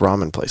 There's a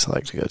ramen place I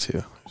like to go to.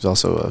 There's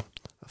also a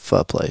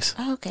pho place.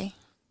 Oh, okay.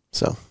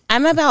 So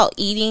I'm about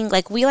eating.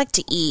 Like, we like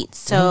to eat.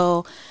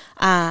 So,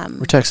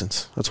 we're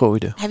Texans. That's what we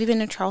do. have you been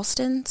to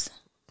Charleston's?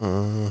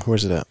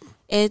 Where's it at?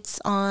 It's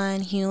on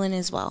Hewlin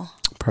as well.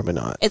 Probably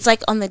not. It's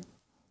like on the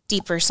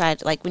deeper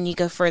side, like when you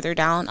go further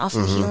down off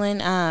of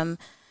Hewlin,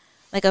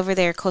 like over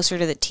there closer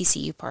to the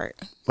TCU part.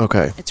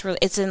 Okay.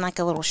 It's in like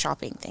a little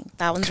shopping thing.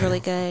 That one's really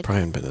good.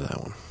 Probably haven't been to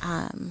that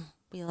one.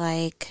 We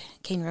like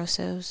Cane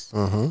Rosso's.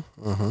 The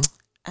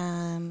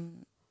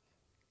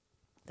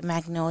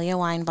Magnolia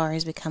Wine Bar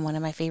has become one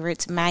of my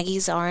favorites.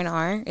 Maggie's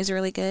R&R is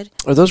really good.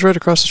 Are those right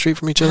across the street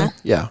from each other? Uh-huh.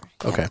 Yeah.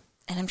 Okay.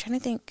 And I'm trying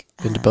to think.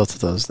 Been to both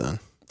of those then.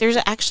 There's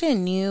actually a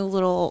new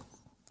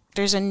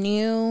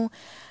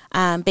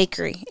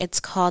bakery. It's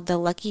called the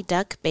Lucky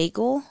Duck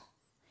Bagel.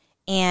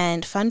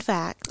 And fun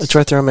fact. It's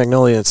right there on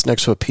Magnolia. It's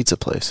next to a pizza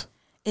place.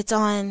 It's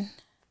on.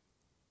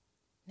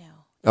 No.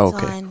 Oh,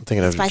 okay. I'm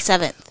thinking it's by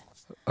 7th.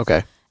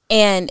 Okay.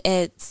 And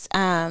it's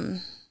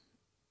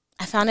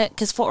I found it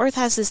because Fort Worth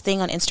has this thing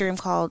on Instagram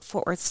called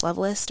Fort Worth's Love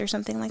List or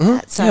something like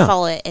that. So I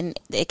follow it, and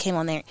it came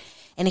on there.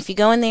 And if you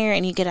go in there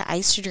and you get an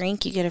iced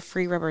drink, you get a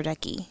free rubber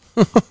ducky.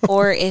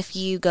 Or if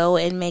you go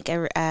and make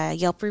a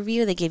Yelp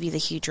review, they give you the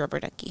huge rubber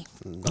ducky.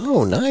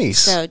 Oh, nice.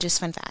 So just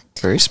fun fact.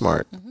 Very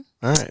smart.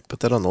 All right.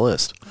 Put that on the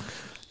list.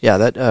 Yeah,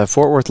 that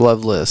Fort Worth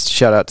Love List,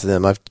 shout out to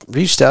them. I've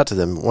reached out to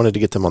them, wanted to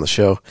get them on the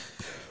show.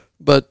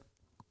 But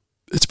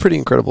it's pretty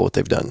incredible what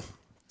they've done.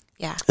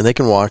 Yeah. And they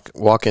can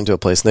walk into a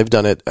place, and they've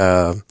done it.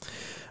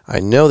 I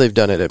know they've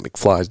done it at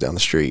McFly's down the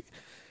street.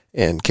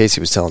 And Casey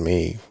was telling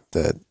me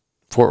that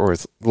Fort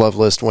Worth Love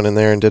List went in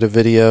there and did a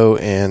video,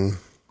 and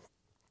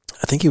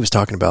I think he was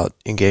talking about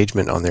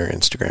engagement on their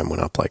Instagram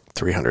went up like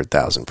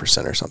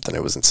 300,000% or something.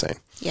 It was insane.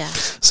 Yeah.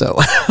 So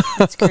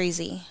it's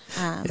crazy.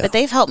 But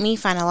they've helped me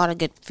find a lot of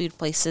good food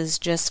places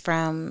just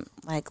from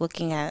like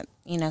looking at,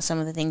 some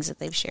of the things that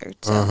they've shared.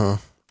 So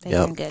they've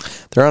been good.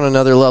 They're on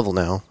another level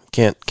now.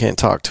 Can't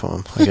talk to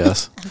them, I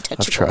guess.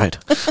 I've tried.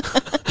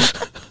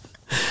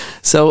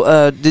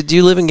 So, did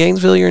you live in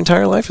Gainesville your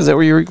entire life? Is that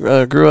where you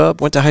grew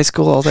up, went to high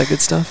school, all that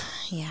good stuff?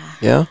 Yeah.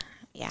 Yeah?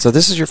 Yeah. So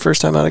this is your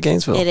first time out of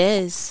Gainesville? It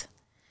is.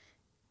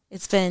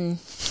 It's been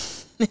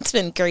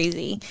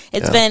crazy.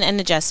 It's been an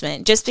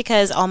adjustment just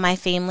because all my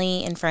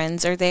family and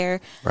friends are there.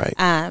 Right.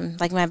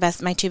 Like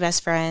my two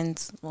best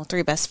friends,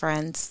 three best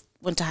friends,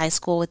 went to high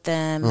school with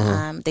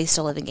them. They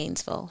still live in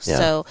Gainesville. Yeah.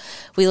 So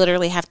we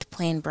literally have to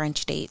plan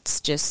brunch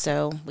dates just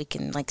so we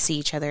can like see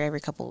each other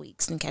every couple of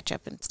weeks and catch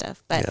up and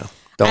stuff. But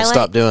don't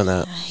stop doing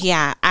that.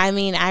 Yeah. I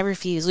mean, I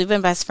refuse. We've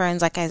been best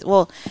friends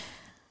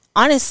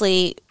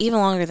honestly, even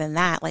longer than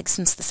that, like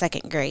since the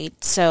 2nd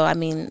grade. So I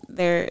mean,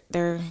 they're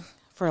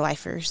for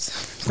lifers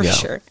for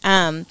sure.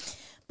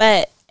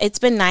 But it's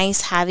been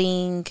nice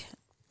having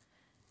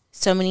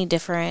so many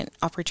different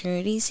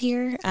opportunities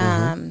here.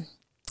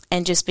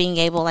 And just being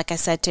able, like I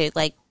said, to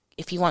like,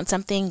 if you want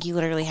something, you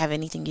literally have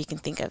anything you can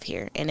think of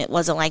here. And it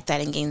wasn't like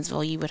that in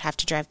Gainesville. You would have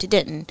to drive to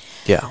Denton,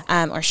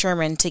 or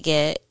Sherman to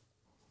get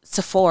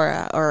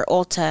Sephora or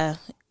Ulta.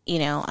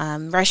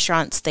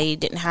 Restaurants. They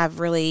didn't have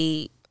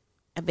really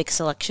a big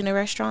selection of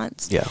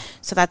restaurants. Yeah.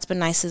 So that's been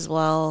nice as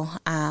well.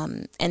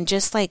 And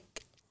just like,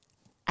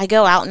 I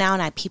go out now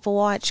and I people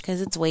watch because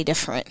it's way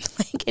different.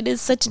 Like it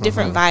is such a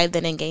different vibe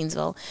than in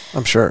Gainesville.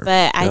 I'm sure.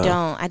 But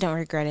I don't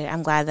regret it.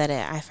 I'm glad that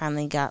I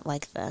finally got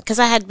because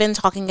I had been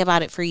talking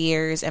about it for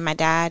years, and my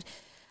dad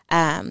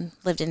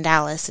lived in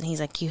Dallas, and he's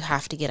like, you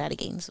have to get out of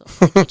Gainesville.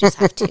 Like, you just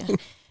have to. And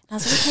I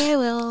was like, okay, I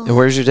will. And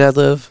where's your dad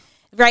live?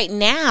 Right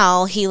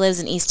now, he lives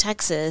in East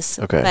Texas,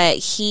 but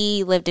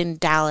he lived in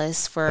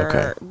Dallas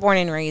born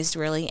and raised,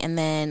 really. And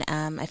then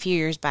a few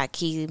years back,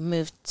 he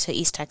moved to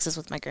East Texas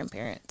with my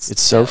grandparents.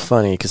 It's so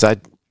funny because I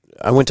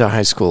went to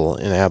high school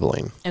in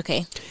Abilene.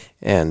 Okay.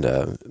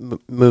 And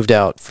moved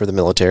out for the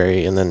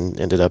military and then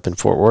ended up in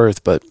Fort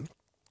Worth. But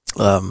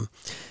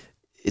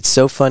it's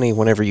so funny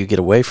whenever you get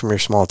away from your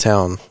small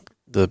town,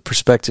 the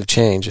perspective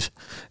changes,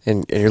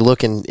 and you're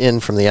looking in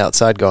from the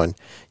outside going,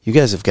 you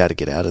guys have got to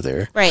get out of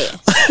there. Right.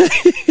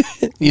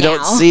 You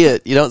don't see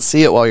it. You don't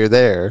see it while you're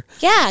there.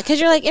 Yeah, because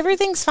you're like,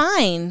 everything's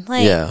fine.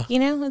 Like,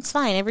 it's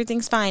fine.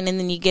 Everything's fine. And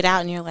then you get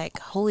out and you're like,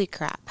 holy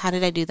crap, how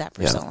did I do that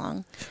for so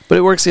long? But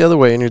it works the other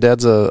way, and your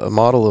dad's a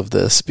model of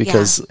this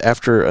because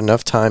after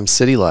enough time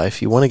city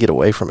life, you want to get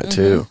away from it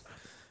too.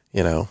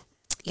 you know.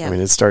 Yeah. I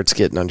mean, it starts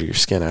getting under your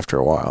skin after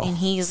a while. And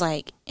he's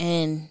like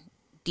in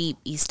deep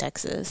East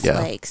Texas. Yeah.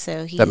 Like,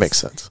 so he's that makes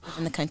sense.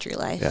 in the country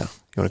life. Yeah.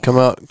 You want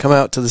to come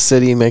out to the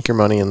city, make your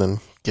money, and then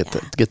get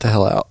the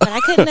hell out. But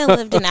I couldn't have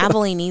lived in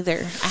Abilene either.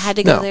 I had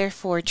to go there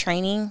for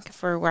training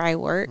for where I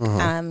work,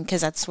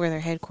 because that's where their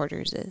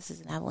headquarters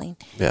is in Abilene.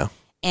 Yeah.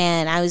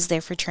 And I was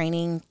there for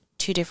training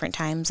 2 different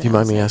times. Do you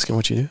mind me asking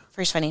what you do?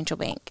 First Financial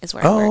Bank is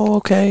where I work. Oh,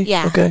 okay.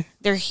 Yeah. Okay.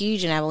 They're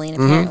huge in Abilene,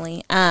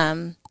 apparently.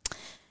 And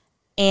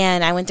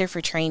I went there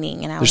for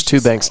training. And There's 2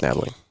 banks in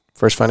Abilene.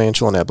 First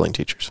Financial and Abilene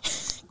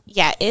Teachers.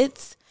 Yeah,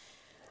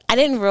 I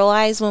didn't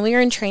realize when we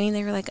were in training,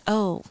 they were like,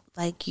 oh,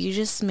 like, you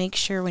just make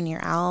sure when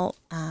you're out,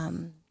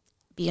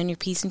 be on your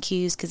P's and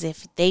Q's, because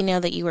if they know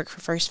that you work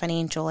for First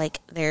Financial, like,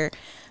 they're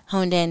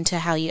honed into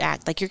how you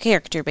act, like your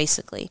character,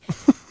 basically.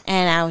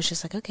 And I was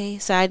just like, okay.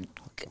 So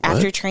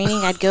after training,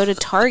 I'd go to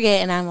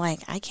Target, and I'm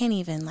like, I can't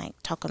even, like,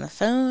 talk on the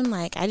phone.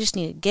 Like, I just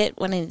need to get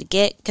what I need to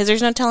get, because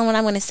there's no telling what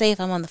I'm going to say if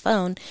I'm on the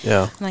phone.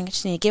 Yeah. I'm like, I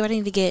just need to get what I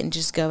need to get and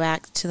just go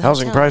back to the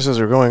Housing hotel. prices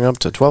are going up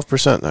to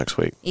 12% next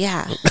week.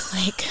 Yeah.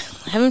 Like,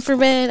 heaven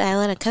forbid I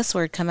let a cuss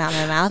word come out of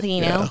my mouth,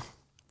 you know?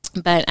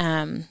 But,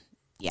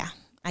 yeah,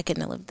 I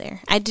couldn't have lived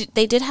there.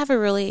 They did have a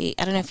really,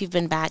 I don't know if you've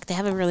been back, they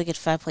have a really good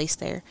pho place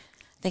there.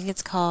 I think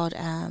it's called,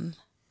 oh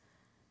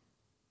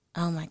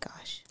my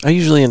gosh. I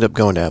usually end up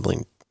going to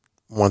Abilene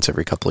once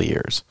every couple of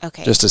years.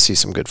 Okay. Just to see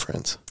some good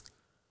friends.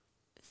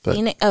 But,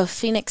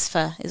 Phoenix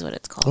Pho is what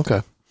it's called.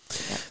 Okay.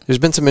 Yep. There's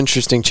been some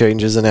interesting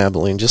changes in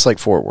Abilene, just like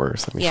Fort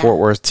Worth. I mean, Fort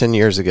Worth 10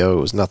 years ago,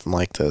 it was nothing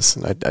like this.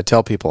 And I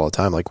tell people all the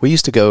time, like, we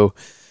used to go,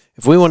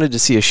 if we wanted to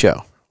see a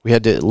show, we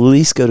had to at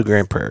least go to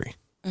Grand Prairie,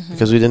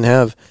 because we didn't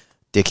have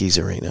Dickies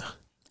Arena.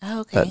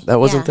 Oh, okay. That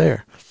wasn't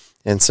there.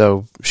 And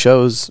so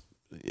shows,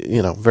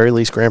 you know, very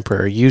least Grand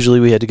Prairie. Usually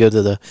we had to go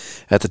to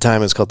at the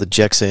time it was called the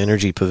Jexa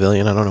Energy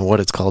Pavilion. I don't know what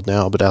it's called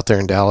now, but out there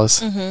in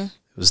Dallas, it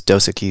was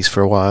Dos Equis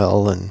for a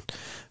while. And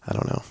I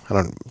don't know.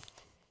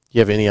 You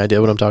have any idea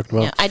what I'm talking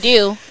about?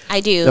 Yeah, I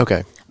do.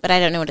 Okay. But I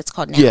don't know what it's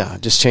called now. Yeah,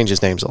 it just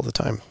changes names all the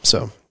time.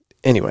 So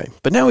anyway,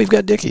 but now we've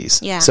got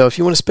Dickies. Yeah. So if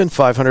you want to spend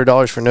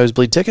 $500 for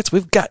nosebleed tickets,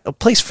 we've got a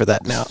place for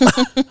that now.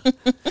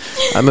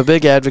 I'm a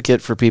big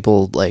advocate for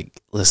people like,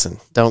 listen,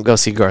 don't go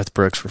see Garth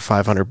Brooks for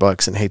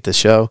 $500 and hate the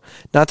show.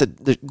 Not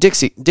that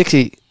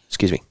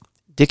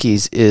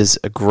Dickies is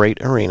a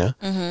great arena.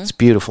 It's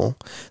beautiful.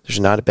 There's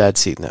not a bad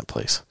seat in that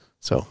place.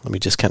 So let me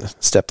just kind of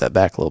step that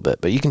back a little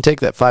bit. But you can take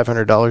that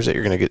 $500 that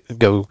you're going to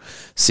go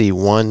see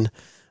one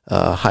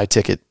high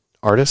ticket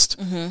artist,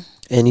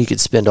 and you could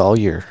spend all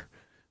year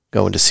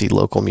going to see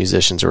local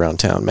musicians around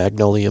town.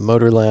 Magnolia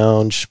Motor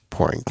Lounge,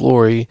 Pouring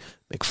Glory,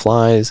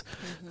 McFly's.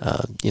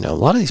 You know, a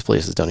lot of these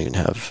places don't even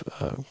have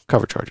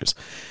cover charges.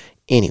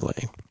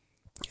 Anyway,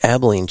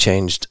 Abilene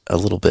changed a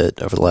little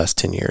bit over the last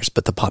 10 years,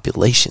 but the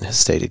population has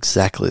stayed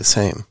exactly the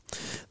same.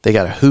 They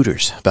got a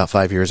Hooters about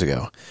 5 years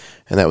ago,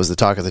 and that was the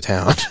talk of the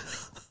town.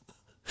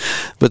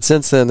 But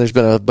since then, there's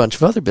been a bunch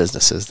of other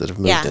businesses that have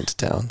moved into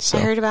town. So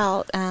I heard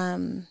about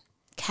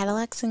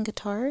Cadillacs and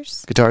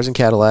Guitars. Guitars and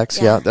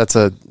Cadillacs, yeah.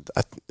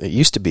 It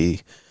used to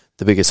be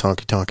the biggest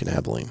honky-tonk in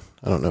Abilene.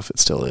 I don't know if it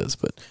still is,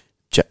 but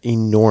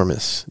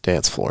enormous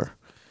dance floor.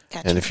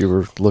 Gotcha. And if you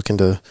were looking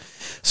to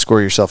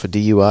score yourself a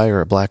DUI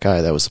or a black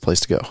eye, that was the place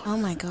to go. Oh,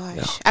 my gosh.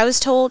 Yeah. I was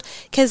told,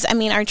 because, I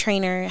mean, our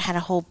trainer had a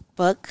whole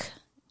book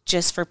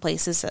just for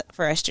places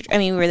for us to, I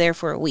mean, we were there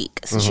for a week.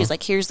 So she's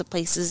like, here's the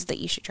places that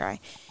you should try.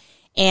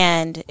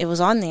 And it was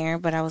on there,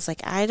 but I was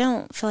like, I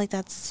don't feel like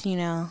that's, you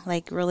know,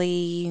 like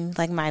really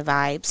like my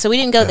vibe. So we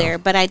didn't go there,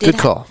 but I did. Good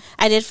call.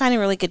 I did find a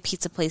really good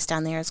pizza place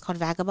down there. It's called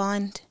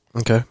Vagabond.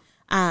 Okay.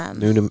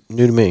 New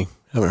to me.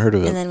 Haven't heard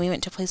of it. And then we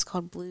went to a place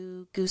called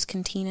Blue Goose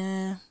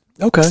Cantina.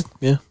 Okay.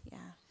 Yeah.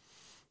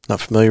 Not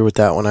familiar with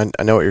that one.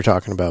 I know what you're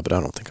talking about, but I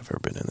don't think I've ever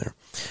been in there.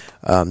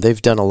 They've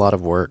done a lot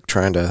of work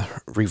trying to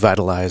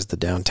revitalize the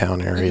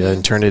downtown area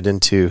and turn it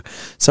into...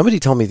 Somebody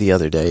told me the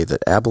other day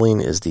that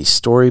Abilene is the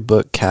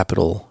storybook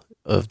capital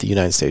of the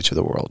United States or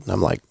the world. And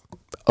I'm like,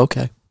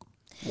 okay.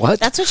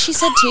 What? That's what she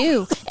said,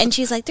 too. And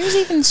she's like, there's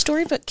even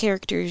storybook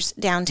characters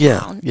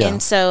downtown. Yeah.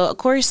 And so, of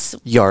course...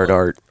 Yard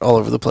art all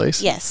over the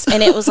place. Yes.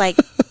 And it was like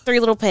 3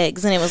 little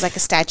pigs, and it was like a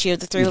statue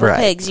of the 3 little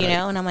pigs, you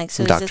know? And I'm like,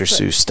 so Dr.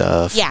 Seuss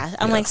stuff. Yeah.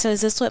 I'm like, so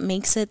is this what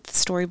makes it the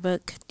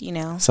storybook, you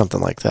know?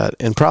 Something like that.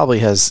 And probably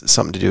has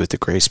something to do with the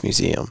Grace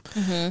Museum,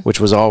 which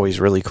was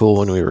always really cool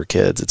when we were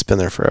kids. It's been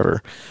there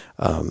forever.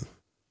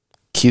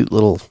 Cute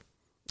little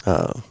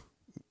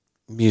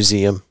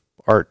museum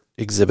art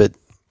exhibit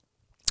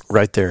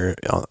right there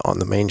on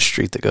the main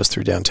street that goes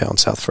through downtown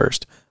South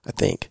First, I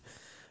think.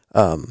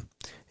 And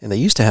they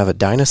used to have a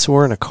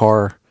dinosaur and a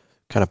car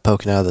kind of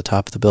poking out of the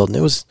top of the building.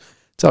 It's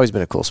always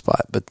been a cool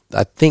spot, but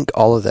I think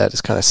all of that is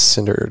kind of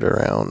centered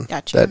around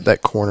that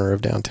corner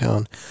of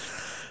downtown.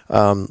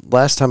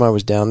 Last time I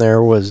was down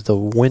there was the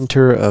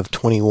winter of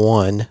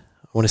 21. I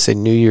want to say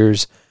New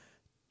Year's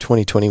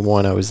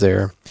 2021 I was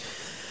there.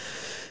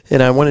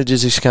 And I wanted to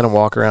just kind of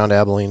walk around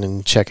Abilene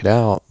and check it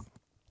out.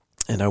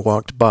 And I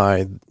walked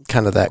by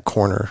kind of that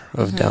corner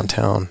of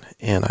downtown,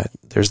 and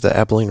there's the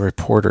Abilene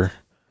Reporter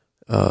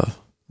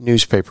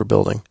newspaper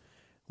building.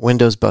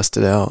 Windows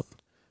busted out,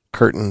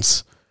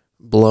 curtains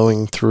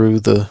blowing through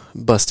the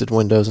busted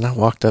windows. And I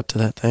walked up to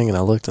that thing and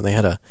I looked, and they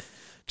had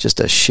just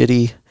a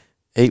shitty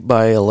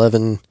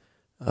 8x11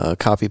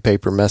 copy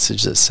paper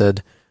message that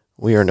said,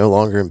 "We are no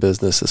longer in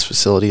business. This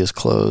facility is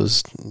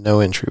closed. No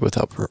entry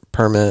without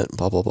permit,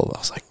 blah, blah, blah, blah." I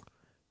was like,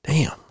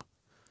 damn.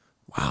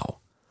 Wow.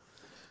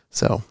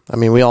 So, I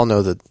mean, we all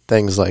know that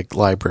things like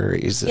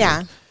libraries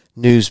and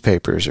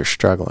newspapers are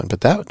struggling,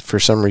 but that for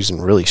some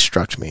reason really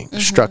struck me.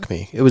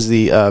 It was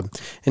and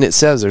it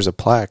says there's a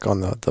plaque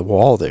on the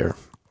wall there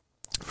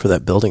for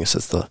that building. It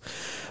says the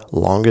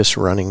longest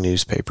running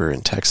newspaper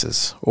in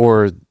Texas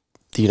or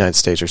the United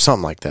States or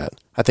something like that.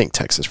 I think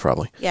Texas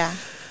probably. Yeah.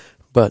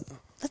 But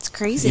that's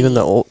crazy. Even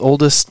the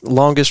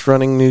longest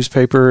running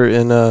newspaper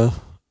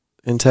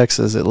in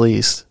Texas, at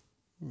least,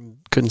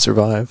 couldn't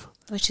survive.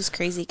 Which is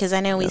crazy, because I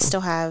know we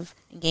still have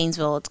in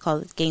Gainesville, it's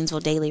called the Gainesville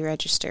Daily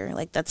Register.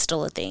 Like, that's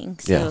still a thing.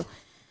 So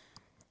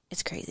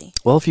it's crazy.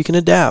 Well, if you can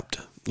adapt,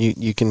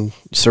 you can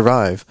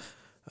survive,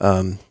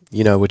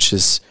 which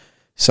is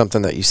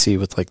something that you see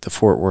with, like, the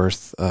Fort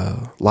Worth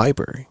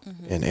Library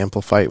and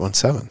Amplify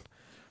 817.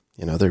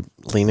 They're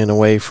leaning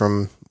away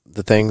from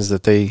the things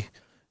that they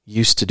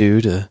used to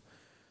do to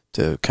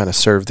kind of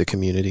serve the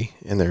community,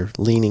 and they're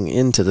leaning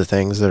into the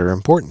things that are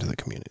important to the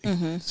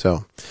community.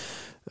 So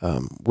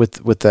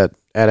with that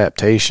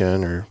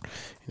adaptation, or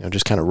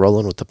just kind of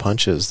rolling with the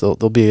punches, they'll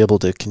be able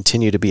to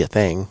continue to be a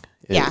thing.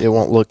 It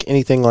won't look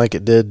anything like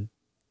it did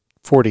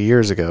 40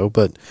 years ago,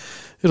 but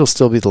it'll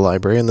still be the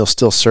library, and they'll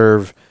still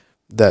serve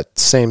that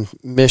same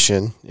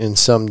mission in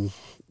some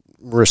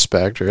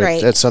respect, or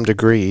at some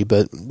degree,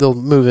 but they'll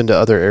move into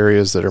other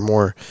areas that are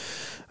more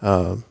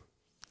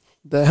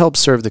that help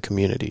serve the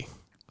community.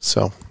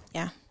 So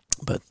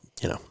but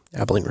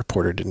Abilene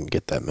Reporter didn't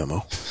get that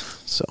memo.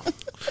 So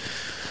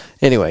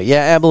anyway,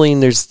 Abilene,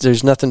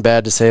 there's nothing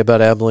bad to say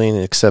about Abilene,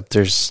 except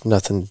there's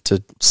nothing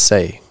to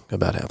say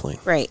about Abilene.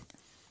 Right.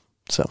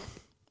 So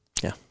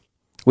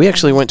we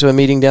actually went to a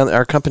meeting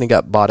our company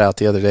got bought out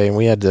the other day, and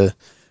we had to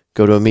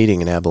go to a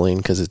meeting in Abilene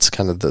because it's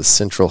kind of the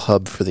central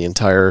hub for the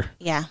entire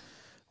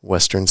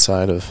western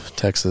side of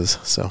Texas.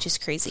 So which is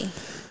crazy.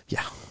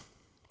 Yeah.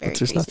 Very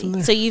crazy. Nothing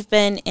there. So you've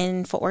been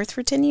in Fort Worth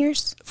for 10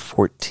 years?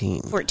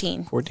 14.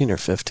 14 or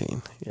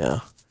 15. Yeah.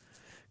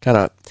 Kind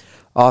of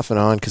off and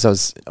on, because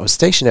I was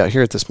stationed out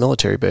here at this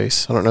military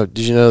base. I don't know.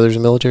 Did you know there's a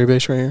military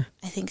base right here?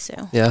 I think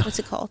so. Yeah. What's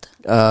it called?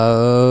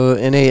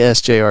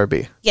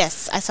 NASJRB.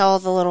 Yes, I saw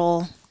the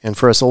little. And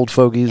for us old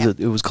fogies,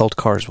 it was called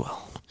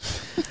Carswell.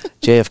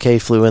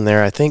 JFK flew in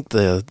there, I think,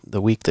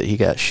 the week that he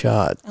got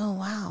shot. Oh,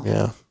 wow.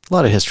 Yeah. A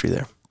lot of history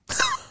there.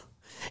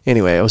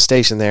 Anyway, I was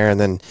stationed there and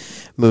then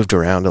moved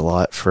around a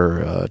lot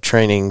for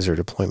trainings or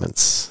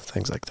deployments,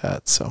 things like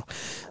that. So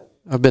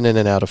I've been in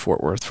and out of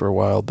Fort Worth for a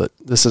while, but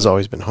this has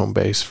always been home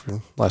base for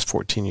the last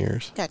 14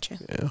 years. Gotcha.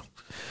 Yeah.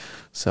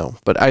 So,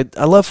 but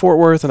I love Fort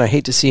Worth, and I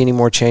hate to see any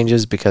more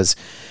changes because,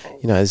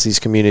 as these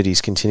communities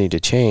continue to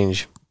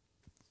change,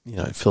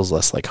 it feels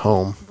less like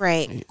home.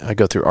 Right. I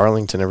go through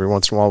Arlington every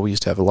once in a while. We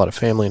used to have a lot of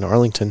family in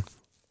Arlington,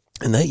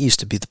 and that used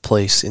to be the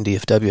place in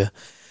DFW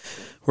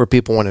where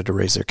people wanted to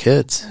raise their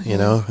kids. It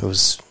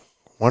was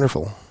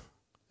wonderful.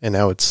 And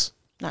now it's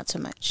not so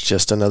much.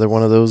 Just another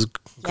one of those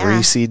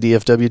greasy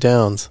DFW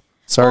towns.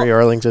 Sorry,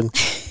 Arlington.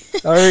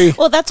 Sorry.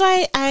 Well, that's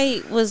why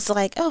I was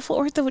like, oh, Fort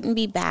Worth wouldn't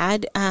be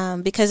bad,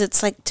 because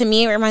it's like, to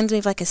me, it reminds me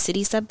of like a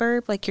city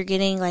suburb. Like, you're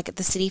getting like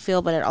the city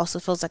feel, but it also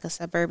feels like a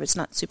suburb. It's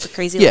not super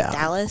crazy like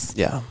Dallas.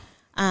 Yeah.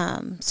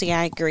 So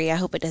I agree. I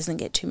hope it doesn't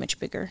get too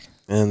much bigger.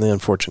 And the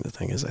unfortunate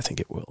thing is I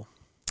think it will.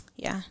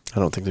 Yeah. I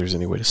don't think there's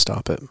any way to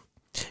stop it.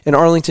 In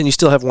Arlington, you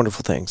still have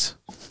wonderful things.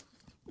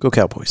 Go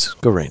Cowboys.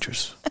 Go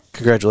Rangers.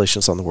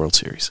 Congratulations on the World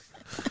Series.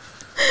 I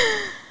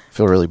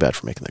feel really bad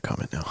for making that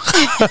comment now.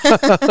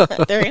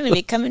 They're going to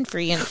be coming for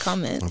you in the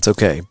comments. It's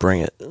okay.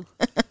 Bring it.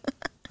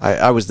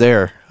 I was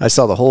there. I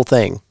saw the whole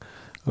thing.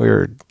 We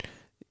were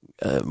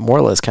more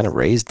or less kind of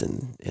raised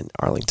in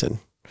Arlington.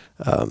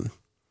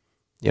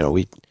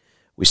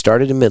 We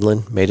started in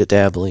Midland, made it to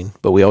Abilene,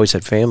 but we always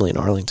had family in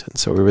Arlington.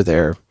 So we were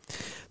there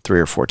 3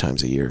 or 4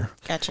 times a year.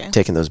 Gotcha.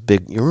 Taking those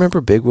you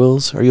remember Big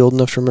Wheels? Are you old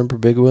enough to remember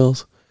Big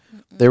Wheels?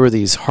 Mm-mm. There were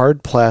these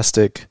hard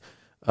plastic,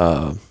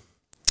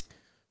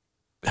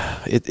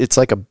 it's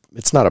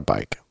not a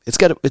bike. It's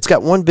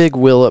got one big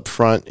wheel up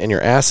front, and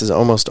your ass is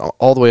almost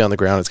all the way on the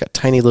ground. It's got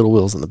tiny little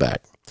wheels in the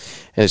back,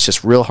 and it's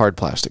just real hard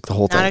plastic, the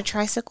whole thing. Not a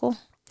tricycle?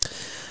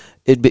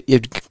 It'd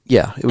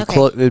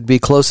be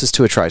closest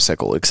to a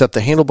tricycle, except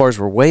the handlebars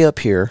were way up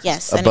here,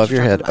 above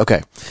your head.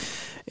 Okay.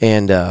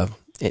 And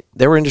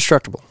they were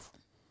indestructible.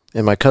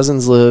 And my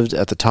cousins lived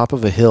at the top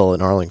of a hill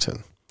in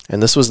Arlington.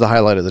 And this was the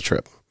highlight of the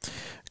trip,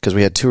 because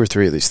we had 2 or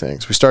 3 of these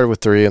things. We started with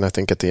 3, and I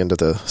think at the end of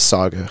the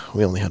saga,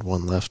 we only had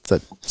 1 left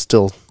that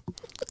still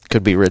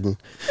could be ridden,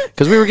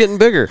 because we were getting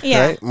bigger,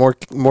 right? More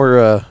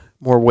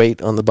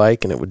weight on the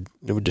bike, and it would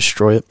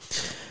destroy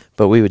it.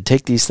 But we would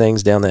take these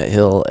things down that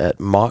hill at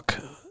Mach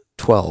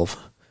 12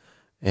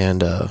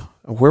 and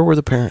Where were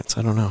the parents?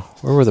 I don't know.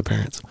 Where were the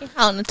parents?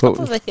 On the top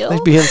of a hill.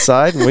 They'd be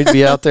inside, and we'd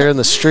be out there in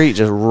the street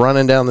just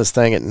running down this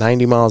thing at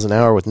 90 miles an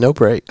hour with no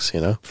brakes,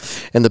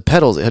 And the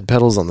pedals, it had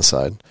pedals on the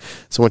side.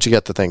 So once you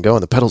got the thing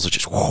going, the pedals would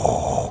just,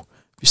 whoa.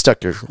 If you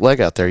stuck your leg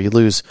out there, you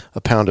lose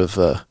a pound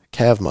of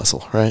calf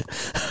muscle, right?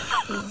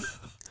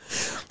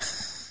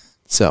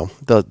 So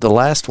the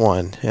last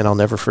one, and I'll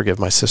never forgive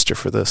my sister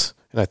for this,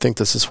 and I think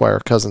this is why our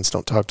cousins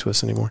don't talk to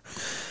us anymore.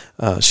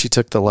 She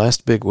took the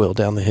last big wheel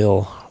down the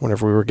hill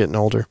whenever we were getting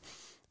older,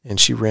 and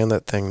she ran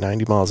that thing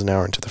 90 miles an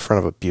hour into the front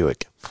of a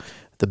Buick.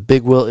 The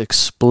big wheel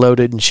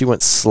exploded, and she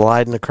went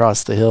sliding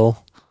across the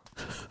hill.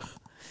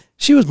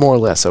 She was more or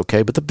less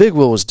okay, but the big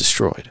wheel was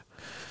destroyed.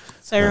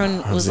 So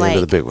everyone was like,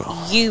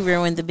 you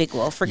ruined the big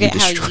wheel. Forget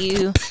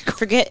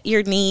forget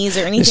your knees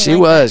or anything. She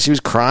was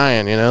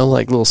crying,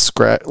 like little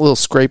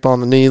scrape on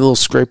the knee, little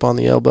scrape on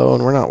the elbow,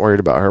 and we're not worried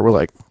about her. We're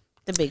like,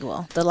 the big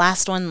wheel, the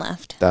last one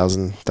left.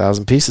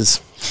 Thousand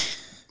pieces.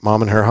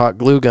 Mom and her hot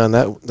glue gun,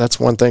 that's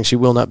one thing she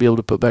will not be able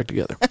to put back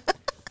together. That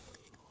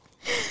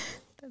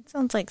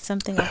sounds like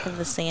something off of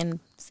the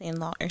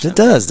Sandlot or something. It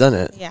does, doesn't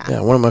it?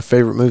 Yeah. One of my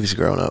favorite movies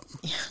growing up.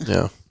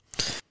 Yeah.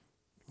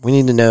 We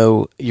need to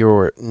know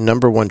your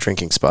number one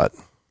drinking spot.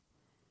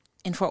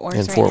 In Fort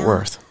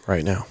Worth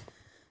right now.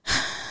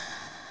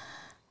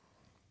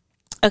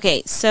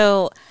 Okay,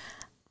 so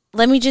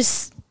let me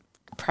just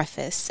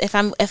preface. If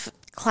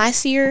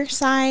classier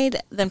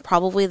side, then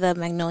probably the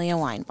Magnolia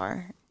Wine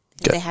Bar.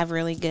 They have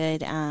really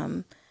good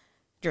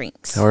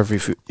drinks. However,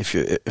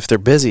 if they're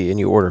busy and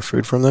you order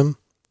food from them,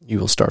 you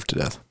will starve to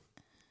death.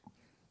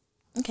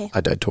 Okay.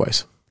 I died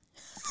twice.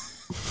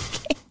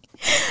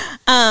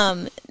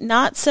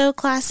 Not so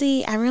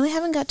classy. I really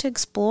haven't got to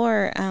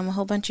explore a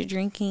whole bunch of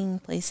drinking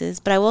places,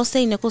 but I will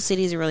say Nickel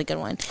City is a really good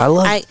one. I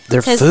love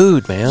their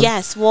food, man.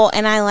 Yes, well,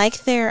 and I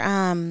like their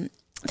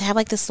they have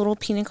like this little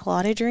pina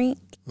colada drink.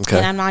 Okay.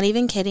 And I'm not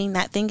even kidding.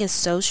 That thing is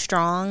so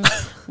strong.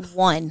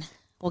 1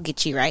 will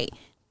get you right.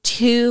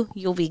 2,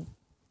 you'll be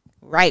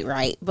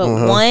right. But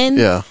 1,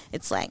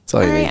 it's like, all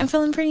right, I'm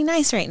feeling pretty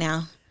nice right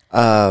now.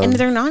 And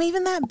they're not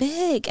even that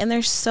big, and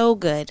they're so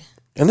good.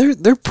 And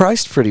they're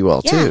priced pretty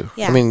well, too.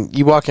 Yeah. I mean,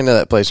 you walk into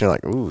that place and you're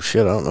like, ooh,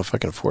 shit, I don't know if I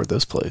can afford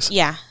this place.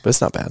 Yeah. But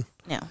it's not bad.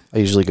 No. I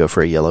usually go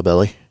for a yellow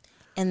belly.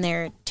 And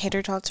their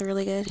tater tots are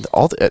really good.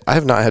 I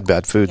have not had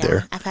bad food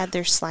there. I've had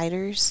their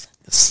sliders.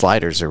 The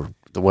sliders are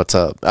what's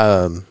up.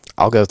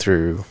 I'll go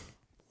through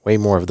way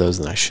more of those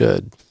than I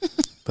should,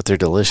 but they're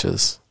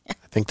delicious.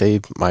 I think they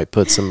might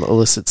put some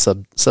illicit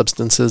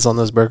substances on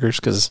those burgers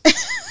because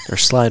they're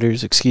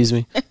sliders, excuse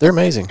me. They're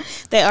amazing.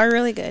 They are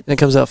really good. And it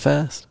comes out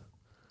fast.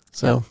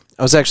 So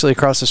I was actually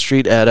across the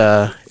street at,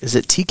 is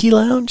it Tiki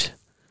Lounge?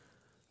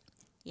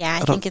 Yeah,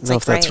 I think it's know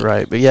if that's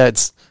right. But yeah,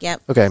 it's,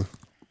 okay.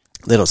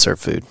 They don't serve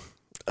food.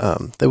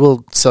 They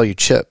will sell you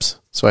chips.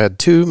 So I had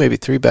 2, maybe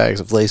 3 bags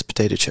of Lay's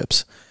potato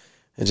chips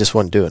and just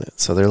wasn't doing it.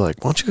 So they're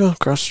like, why don't you go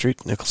across the street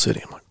to Nickel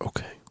City? I'm like,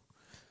 okay.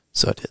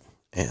 So I did.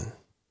 And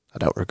I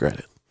don't regret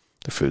it.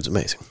 Their food's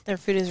amazing. Their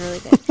food is really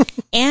good.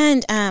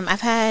 And I'm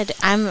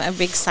a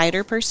big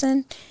cider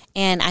person,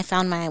 and I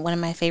found one of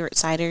my favorite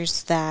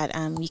ciders that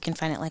you can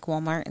find at like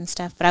Walmart and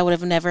stuff, but I would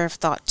have never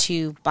thought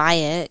to buy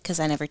it because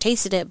I never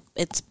tasted it.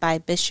 It's by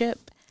Bishop.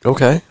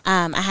 Okay.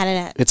 I had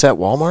it It's at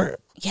Walmart?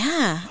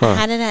 Yeah. I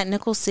had it at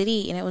Nickel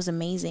City, and it was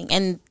amazing.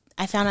 And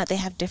I found out they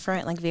have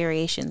different like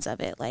variations of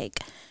it. Like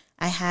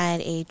I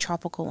had a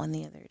tropical one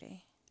the other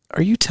day.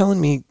 Are you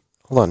telling me...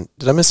 Hold on.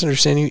 Did I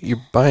misunderstand you?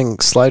 You're buying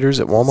sliders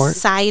at Walmart?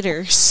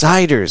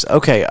 Ciders.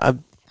 Okay.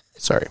 I'm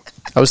sorry.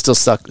 I was still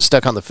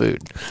stuck on the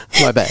food.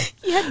 My bad.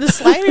 You had the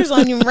sliders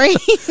on your brain.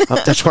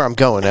 That's where I'm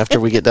going after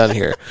we get done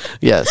here.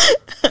 Yes.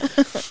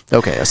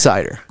 Okay. A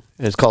cider.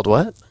 It's called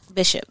what?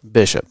 Bishop.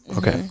 Okay.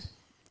 Mm-hmm.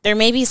 There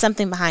may be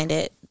something behind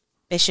it.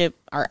 Bishop,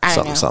 or I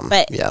don't know. Something.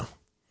 But yeah.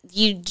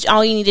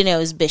 All you need to know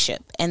is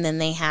Bishop. And then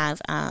they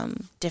have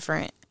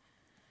different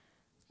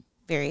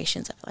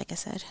variations of it, like I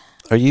said.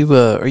 Are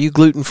you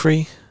gluten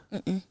free?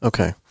 Mm-mm.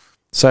 Okay,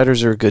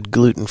 ciders are a good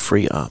gluten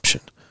free option.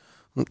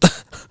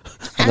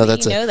 How do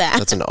you know that?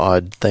 That's an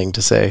odd thing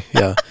to say.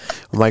 Yeah,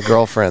 my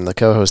girlfriend, the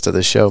co-host of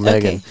the show,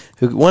 Megan,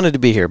 who wanted to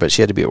be here but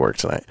she had to be at work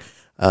tonight.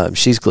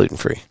 She's gluten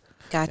free.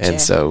 Gotcha.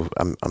 And so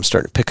I'm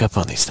starting to pick up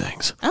on these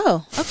things.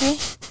 Oh, okay.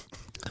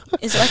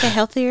 Is it like a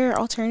healthier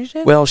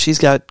alternative? Well, she's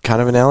got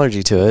kind of an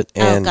allergy to it.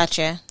 And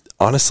gotcha.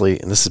 Honestly,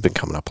 and this has been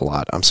coming up a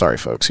lot. I'm sorry,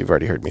 folks. You've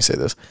already heard me say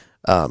this.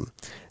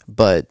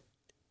 But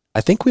I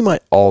think we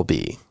might all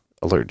be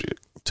allergic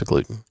to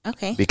gluten.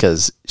 Okay.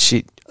 Because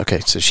she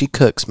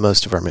cooks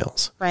most of our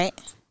meals. Right.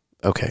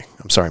 Okay.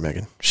 I'm sorry,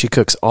 Megan. She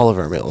cooks all of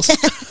our meals.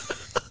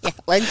 Yeah.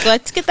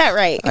 Let's get that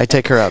right. I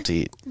take her out to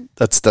eat.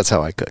 That's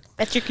how I cook.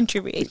 That's your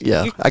contribution.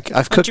 Yeah.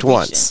 I've cooked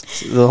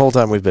once. The whole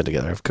time we've been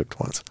together, I've cooked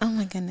once. Oh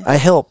my goodness. I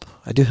help.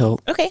 I do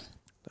help. Okay.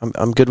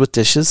 I'm good with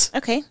dishes.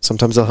 Okay.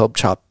 Sometimes I'll help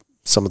chop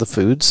some of the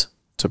foods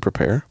to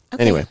prepare.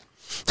 Okay. Anyway.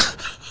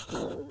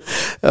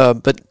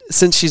 But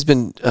since she's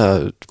been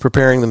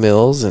preparing the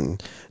meals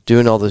and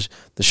doing all the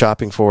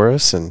shopping for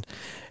us, and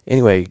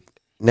anyway,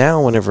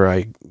 now whenever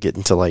I get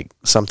into like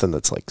something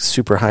that's like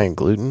super high in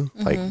gluten,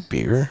 like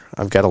beer,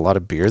 I've got a lot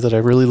of beer that I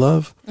really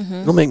love.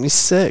 It'll make me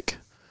sick.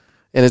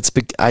 And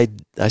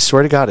I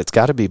swear to God, it's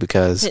got to be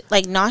because... Is it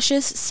like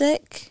nauseous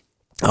sick?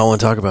 I don't want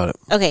to talk about it.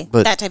 Okay,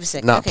 but that type of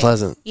sick. Not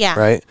pleasant. Yeah.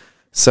 Right?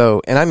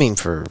 So, and I mean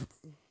for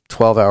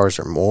 12 hours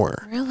or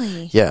more.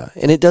 Really? Yeah.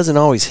 And it doesn't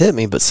always hit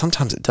me, but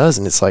sometimes it does.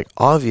 And it's like,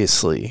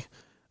 obviously,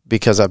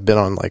 because I've been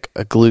on like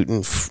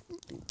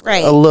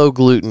a low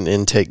gluten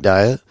intake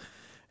diet,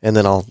 and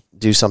then I'll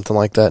do something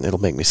like that and it'll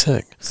make me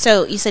sick.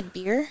 So you said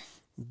beer?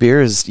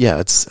 Beer is,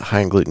 it's high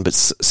in gluten, but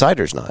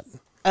cider's not.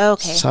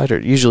 Okay.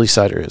 Usually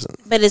cider isn't.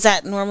 But is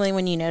that normally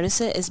when you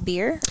notice it is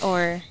beer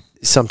or?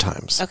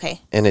 Sometimes.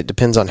 Okay. And it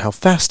depends on how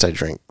fast I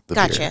drink the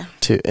beer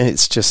too. And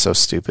it's just so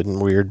stupid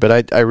and weird.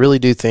 But I really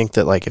do think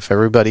that like if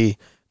everybody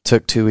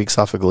took 2 weeks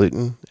off of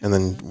gluten and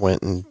then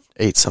went and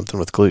ate something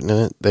with gluten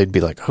in it, they'd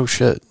be like, oh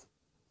shit,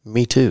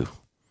 me too.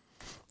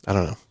 I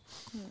don't know.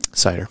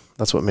 Cider.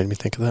 That's what made me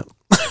think of that.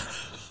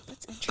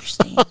 That's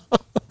interesting.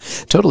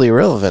 Totally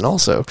irrelevant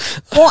also.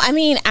 Well, I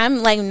mean,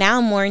 I'm like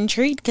now more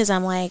intrigued because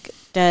I'm like,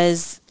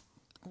 does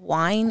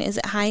wine, is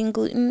it high in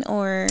gluten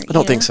or? I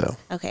don't think so.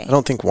 Okay. I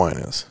don't think wine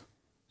is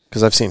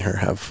because I've seen her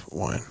have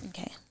wine.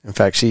 Okay. In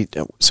fact,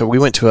 so we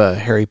went to a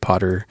Harry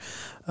Potter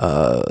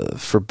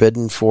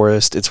Forbidden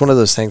Forest. It's one of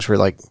those things where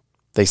like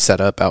they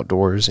set up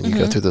outdoors and you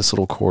go through this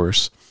little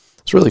course.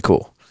 It's really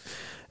cool.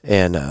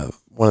 And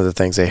one of the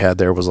things they had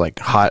there was like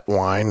hot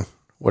wine,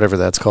 whatever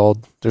that's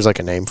called. There's like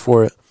a name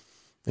for it.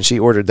 And she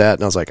ordered that,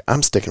 and I was like,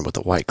 I'm sticking with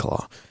the White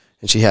Claw.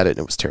 And she had it, and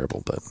it was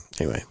terrible. But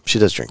anyway, she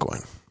does drink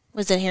wine.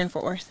 Was it here in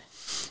Fort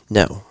Worth?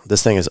 No,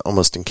 this thing is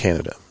almost in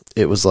Canada.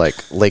 It was like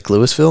Lake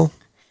Louisville.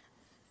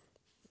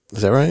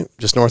 Is that right?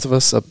 Just north of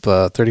us, up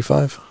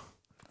 35?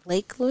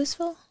 Lake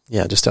Louisville?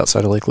 Yeah, just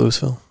outside of Lake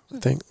Louisville, I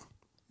think.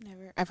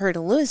 Never. I've heard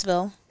of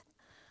Louisville.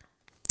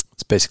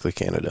 It's basically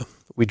Canada.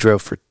 We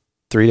drove for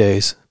 3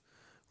 days.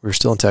 We were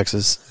still in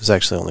Texas. It was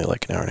actually only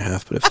like an hour and a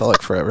half, but it felt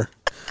like forever.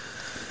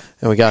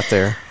 And we got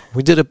there.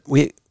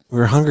 We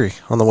were hungry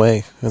on the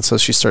way, and so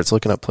she starts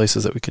looking up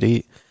places that we could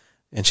eat,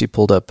 and she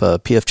pulled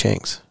up P.F.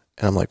 Chang's,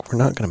 and I'm like, we're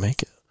not going to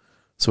make it.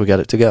 So we got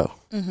it to go.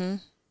 Mm-hmm.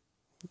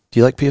 Do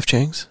you like P.F.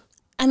 Chang's?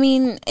 I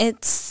mean,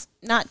 it's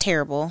not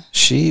terrible.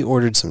 She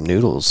ordered some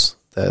noodles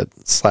that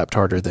slapped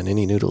harder than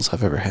any noodles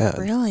I've ever had.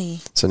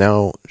 Really? So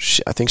now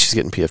I think she's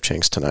getting P.F.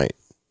 Chang's tonight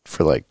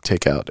for like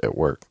takeout at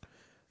work.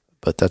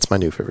 But that's my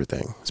new favorite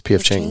thing. Is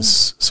P.F.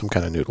 Chang's some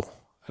kind of noodle.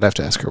 I'd have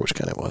to ask her which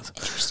kind it was.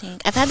 Interesting.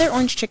 I've had their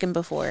orange chicken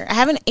before. I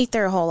haven't ate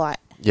there a whole lot.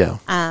 Yeah.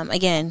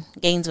 Again,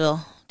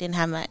 Gainesville didn't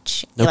have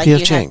much. No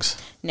P.F. Chang's?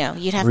 No,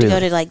 you'd have to go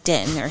to like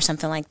Denton or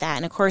something like that.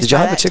 And of course, did y'all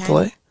have a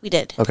Chick-fil-A? We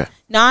did. Okay.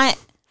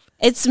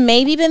 It's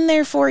maybe been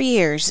there 4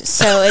 years,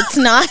 so it's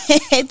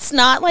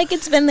not like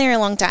it's been there a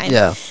long time.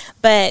 Yeah.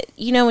 But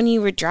you know, when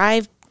you would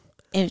drive,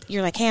 and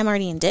you're like, hey, I'm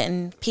already in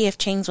Denton. P.F.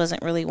 Chang's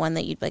wasn't really one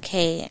that you'd be like,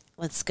 hey,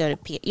 let's go to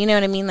P.F. You know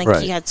what I mean?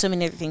 Like you had so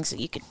many other things that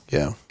you could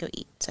go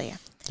eat. So yeah.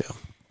 Yeah.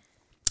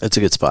 It's a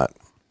good spot.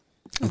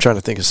 I'm trying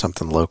to think of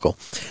something local.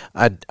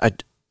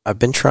 I've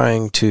been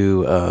trying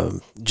to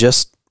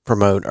just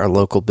promote our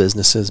local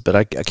businesses, but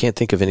I can't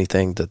think of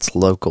anything that's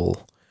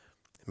local.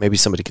 Maybe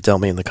somebody could tell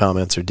me in the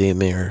comments or DM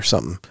me or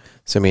something.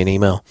 Send me an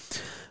email.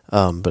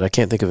 But I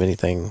can't think of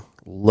anything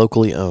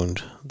locally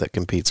owned that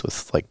competes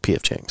with like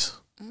P.F. Chang's.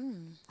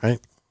 Right?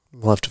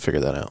 We'll have to figure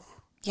that out.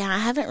 Yeah, I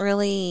haven't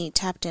really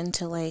tapped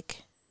into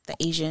like the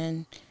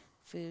Asian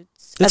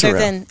foods It's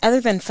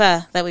other than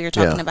pho that we were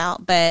talking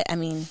about. But I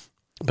mean,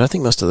 but I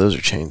think most of those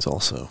are chains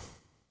also.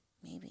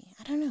 Maybe,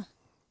 I don't know.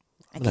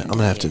 I'm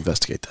gonna have to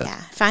investigate that.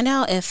 Yeah, find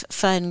out if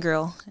Pho and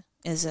Grill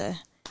is a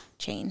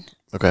chain.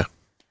 Okay.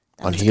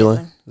 On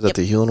Heelan? Is that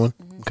the Heelan one?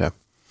 Mm-hmm. Okay.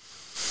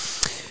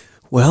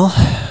 Well,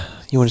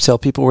 you want to tell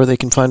people where they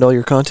can find all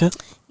your content?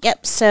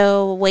 Yep.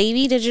 So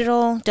WAVVY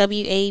Digital,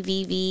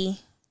 WAVVY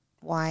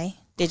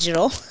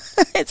Digital.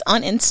 It's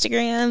on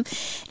Instagram.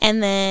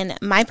 And then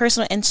my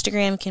personal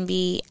Instagram can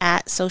be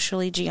at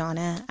socially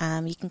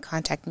Gionna. You can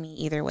contact me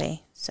either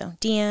way. So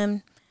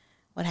DM,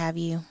 what have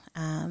you.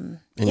 And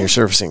you're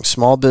servicing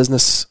small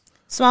businesses,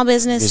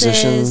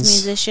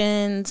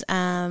 musicians,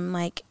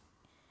 like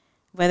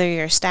whether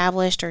you're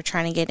established or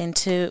trying to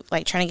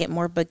get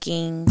more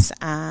bookings.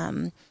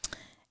 And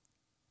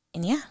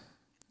yeah.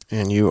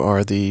 And you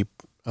are the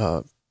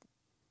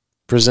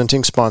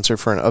presenting sponsor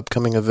for an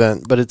upcoming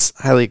event, but it's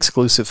highly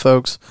exclusive,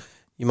 folks.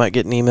 You might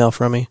get an email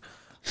from me.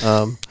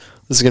 This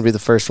is going to be the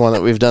first one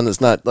that we've done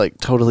that's not like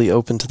totally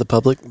open to the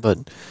public, but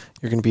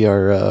you're going to be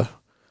our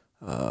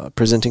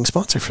presenting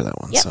sponsor for that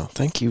one. Yep. So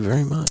thank you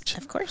very much.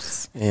 Of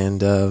course.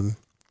 And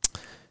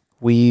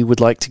we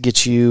would like to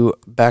get you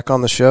back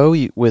on the show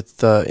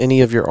with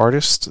any of your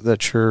artists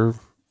that you're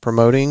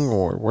promoting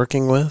or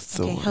working with.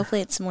 Okay,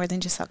 hopefully it's more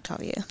than just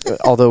Octavio.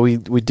 Although we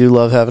do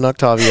love having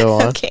Octavio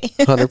on. Okay.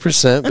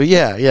 100%. But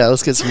yeah,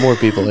 let's get some more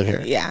people in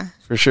here. Yeah.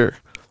 For sure.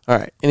 All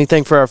right.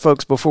 Anything for our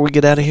folks before we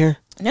get out of here?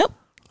 Nope.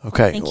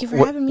 Okay. Thank you for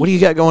having me. What do you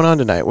got going on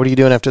tonight? What are you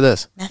doing after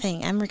this?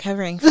 Nothing. I'm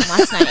recovering from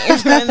last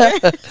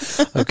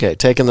night. Okay,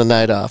 taking the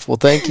night off. Well,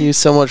 thank you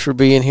so much for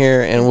being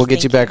here, and we'll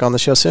get you back on the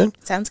show soon.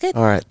 Sounds good.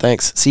 All right,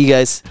 thanks. See you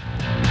guys.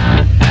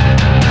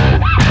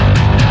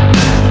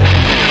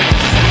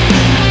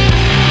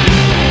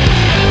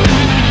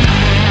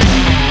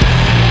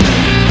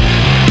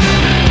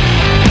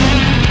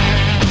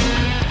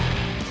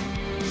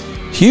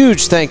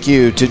 Huge thank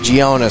you to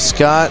Gionna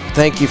Scott.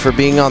 Thank you for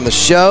being on the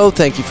show.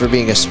 Thank you for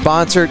being a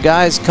sponsor.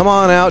 Guys, come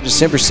on out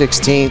December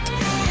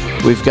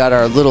 16th. We've got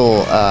our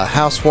little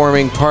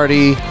housewarming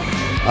party,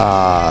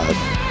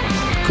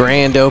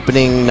 grand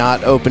opening,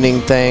 not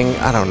opening thing.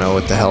 I don't know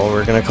what the hell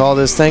we're going to call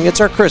this thing.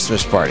 It's our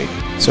Christmas party.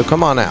 So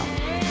come on out.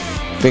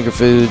 Finger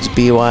Foods,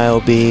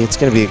 BYOB. It's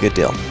going to be a good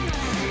deal.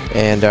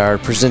 And our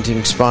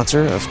presenting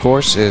sponsor, of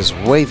course, is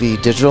WAVVY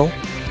Digital.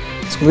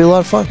 It's going to be a lot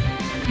of fun.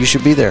 You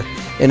should be there.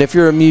 And if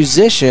you're a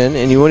musician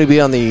and you want to be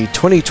on the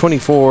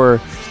 2024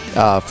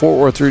 Fort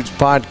Worth Roots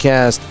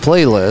podcast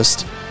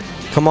playlist,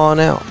 come on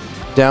out.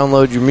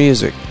 Download your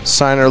music.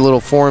 Sign our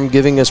little form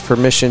giving us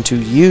permission to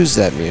use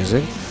that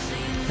music.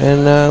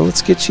 And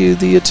let's get you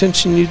the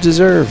attention you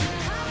deserve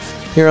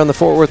here on the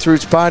Fort Worth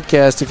Roots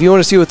podcast. If you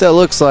want to see what that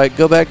looks like,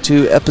 go back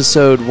to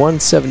episode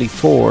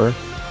 174.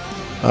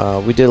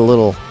 We did a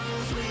little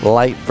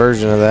light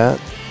version of that,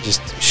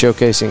 just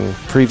showcasing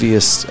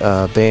previous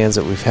bands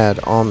that we've had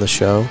on the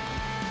show.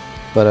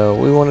 But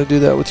we want to do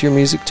that with your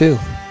music too.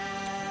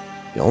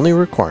 The only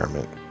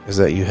requirement is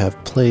that you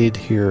have played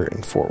here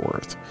in Fort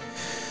Worth.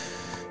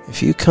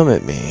 If you come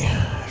at me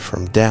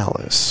from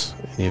Dallas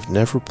and you've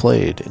never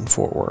played in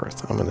Fort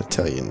Worth, I'm going to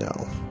tell you no.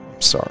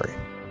 I'm sorry.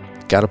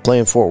 Got to play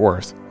in Fort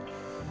Worth.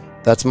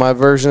 That's my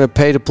version of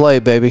pay to play,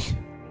 baby.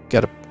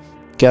 Got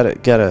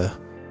to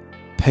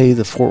pay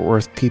the Fort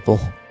Worth people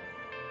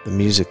the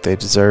music they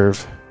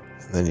deserve,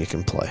 and then you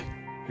can play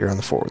here on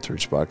the Fort Worth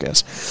Roots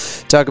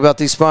podcast. Talk about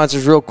these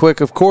sponsors real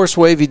quick. Of course,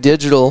 WAVVY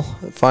Digital.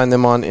 Find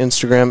them on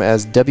Instagram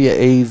as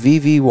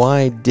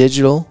WAVVY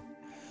Digital.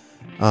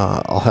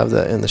 I'll have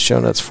that in the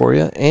show notes for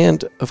you.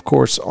 And, of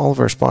course, all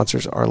of our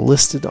sponsors are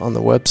listed on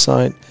the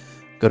website.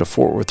 Go to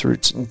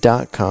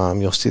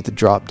fortworthroots.com. You'll see the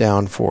drop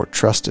down for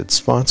trusted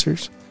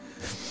sponsors.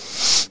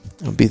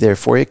 I'll be there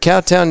for you.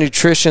 Cowtown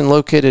Nutrition,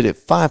 located at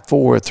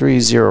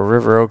 5430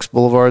 River Oaks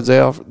Boulevard.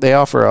 They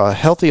offer a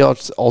healthy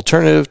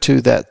alternative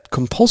to that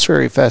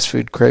compulsory fast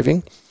food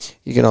craving.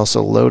 You can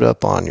also load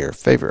up on your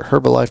favorite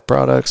Herbalife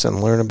products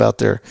and learn about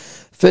their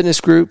fitness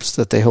groups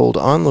that they hold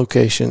on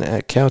location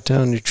at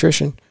Cowtown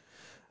Nutrition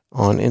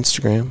on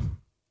Instagram.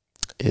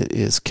 It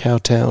is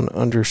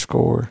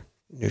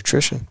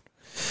Cowtown_nutrition.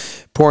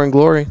 Pouring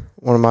Glory,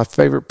 one of my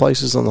favorite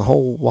places on the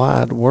whole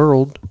wide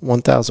world,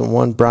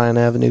 1001 Bryan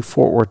Avenue,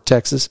 Fort Worth,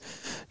 Texas,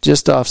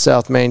 just off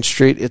South Main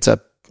Street. It's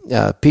a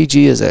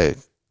PG is a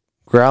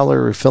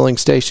growler refilling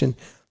station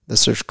that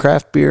serves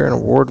craft beer and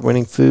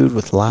award-winning food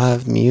with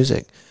live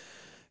music.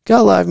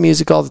 Got live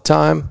music all the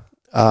time.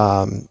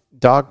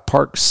 Dog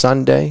Park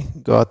Sunday.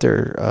 Go out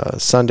there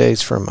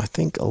Sundays from, I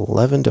think,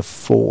 11 to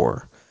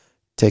 4.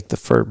 Take the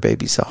fur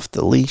babies off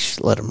the leash.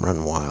 Let them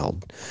run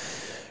wild.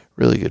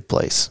 Really good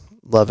place.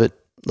 Love it.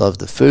 Love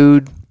the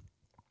food.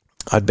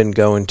 I'd been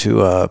going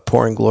to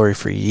Pouring Glory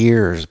for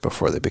years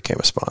before they became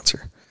a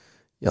sponsor.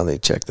 Y'all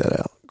need to check that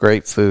out.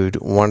 Great food,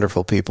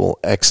 wonderful people,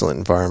 excellent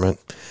environment.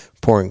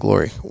 Pouring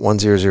Glory,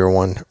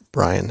 1001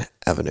 Bryan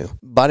Avenue.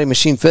 Body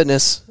Machine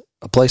Fitness,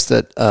 a place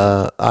that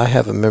I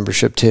have a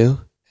membership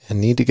to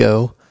and need to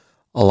go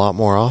a lot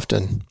more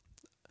often.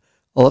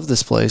 I love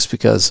this place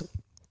because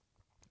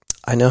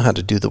I know how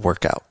to do the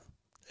workout.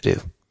 I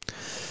do.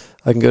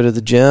 I can go to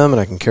the gym and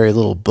I can carry a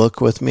little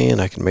book with me and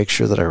I can make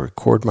sure that I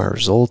record my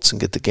results and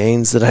get the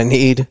gains that I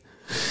need.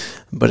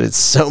 But it's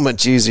so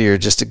much easier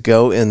just to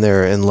go in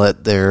there and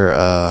let their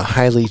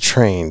highly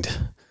trained,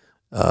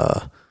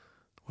 what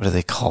do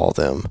they call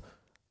them?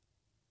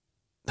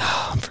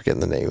 I'm forgetting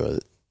the name of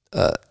it.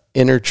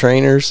 Inner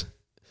trainers.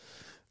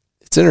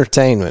 It's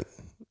entertainment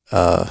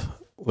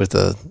with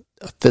a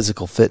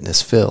physical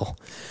fitness feel.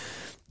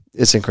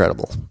 It's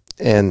incredible.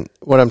 And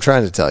what I'm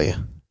trying to tell you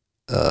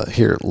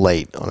here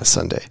late on a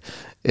Sunday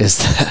is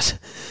that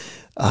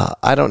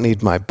I don't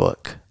need my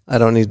book. I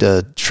don't need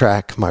to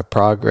track my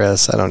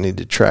progress. I don't need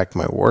to track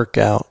my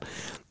workout.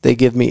 They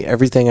give me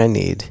everything I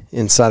need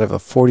inside of a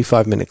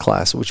 45-minute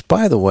class, which,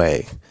 by the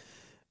way,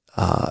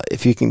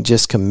 if you can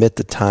just commit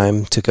the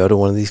time to go to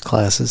one of these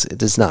classes, it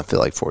does not feel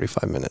like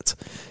 45 minutes.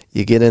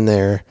 You get in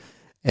there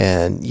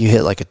and you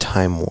hit like a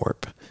time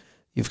warp.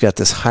 You've got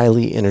this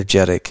highly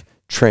energetic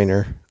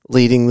trainer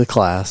leading the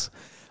class,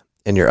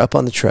 and you're up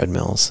on the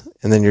treadmills,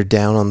 and then you're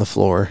down on the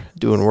floor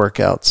doing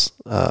workouts,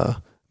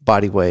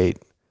 body weight,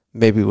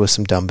 maybe with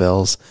some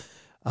dumbbells,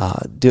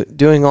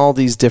 doing all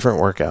these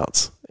different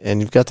workouts. And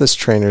you've got this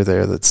trainer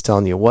there that's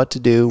telling you what to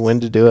do, when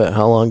to do it,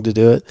 how long to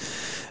do it.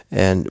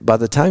 And by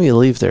the time you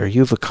leave there,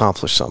 you've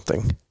accomplished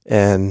something.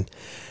 And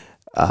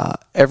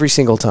every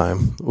single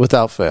time,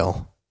 without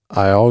fail,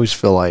 I always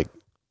feel like,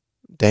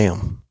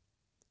 damn,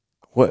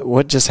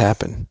 what just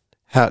happened?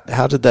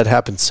 How did that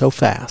happen so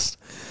fast?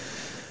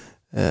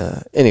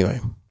 Anyway,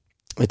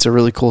 it's a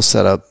really cool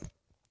setup.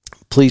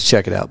 Please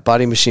check it out.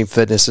 Body Machine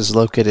Fitness is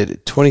located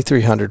at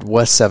 2300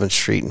 West 7th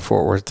Street in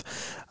Fort Worth.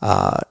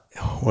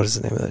 What is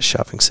the name of that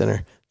shopping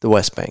center? The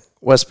West Bank.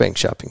 West Bank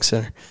Shopping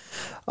Center.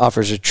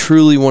 Offers a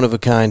truly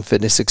one-of-a-kind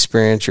fitness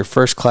experience. Your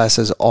first class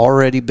has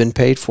already been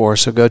paid for,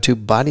 so go to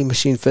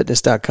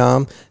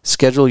bodymachinefitness.com.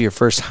 Schedule your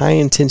first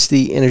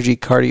high-intensity energy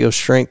cardio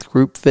strength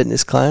group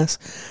fitness class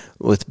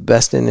with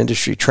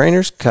best-in-industry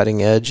trainers,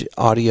 cutting-edge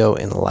audio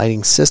and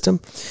lighting system.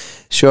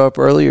 Show up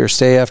early or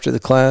stay after the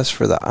class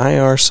for the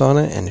IR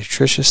sauna and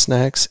nutritious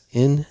snacks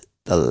in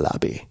the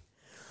lobby.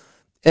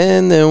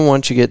 And then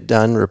once you get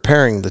done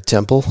repairing the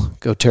temple,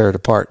 go tear it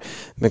apart.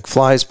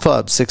 McFly's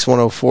Pub,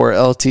 6104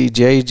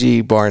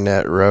 LTJG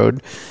Barnett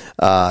Road.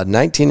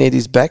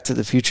 1980s Back to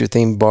the Future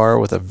themed bar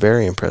with a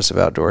very impressive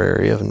outdoor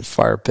area and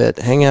fire pit.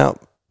 Hang out,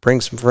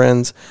 bring some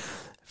friends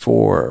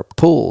for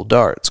pool,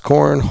 darts,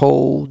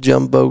 cornhole,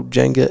 jumbo,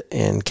 Jenga,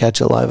 and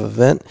catch a live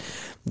event.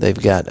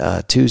 They've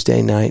got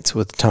Tuesday nights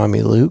with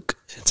Tommy Luke.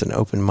 It's an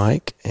open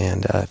mic,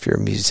 and if you're a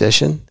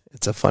musician,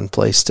 it's a fun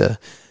place to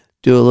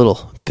do a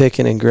little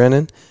picking and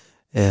grinning.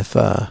 If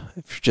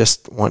you're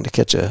just wanting to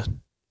catch a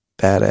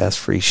badass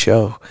free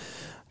show,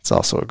 it's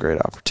also a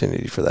great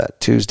opportunity for that.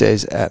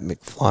 Tuesdays at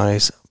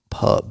McFly's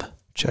Pub.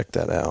 Check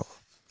that out.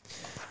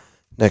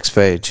 Next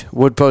page.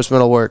 Wood Post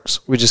Metal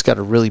Works. We just got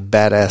a really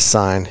badass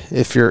sign.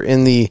 If you're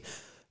in the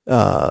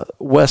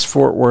West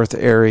Fort Worth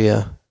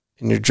area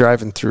and you're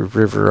driving through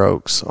River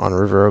Oaks on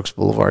River Oaks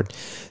Boulevard,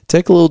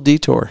 take a little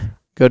detour.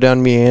 Go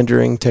down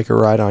Meandering, take a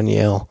ride on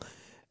Yale,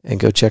 and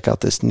go check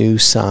out this new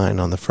sign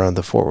on the front of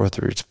the Fort Worth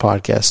Roots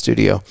podcast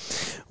studio.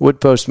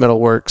 Wood Post Metal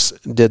Works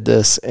did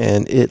this,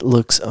 and it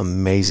looks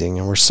amazing,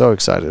 and we're so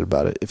excited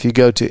about it. If you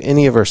go to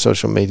any of our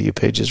social media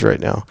pages right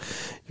now,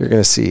 you're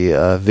going to see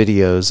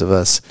videos of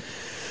us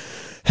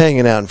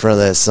hanging out in front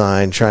of that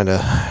sign, trying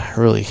to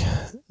really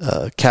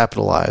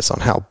capitalize on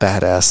how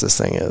badass this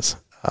thing is.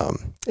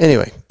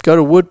 Anyway, go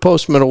to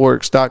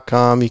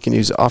woodpostmetalworks.com. You can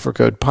use offer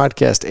code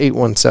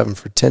podcast817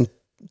 for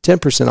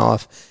 10%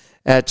 off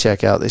at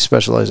checkout. They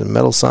specialize in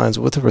metal signs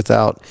with or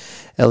without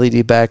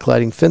LED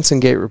backlighting, fence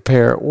and gate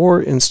repair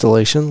or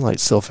installation, light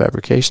steel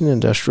fabrication,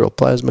 industrial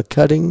plasma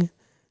cutting,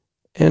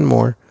 and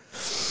more.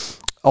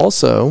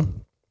 Also,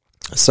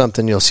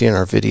 something you'll see in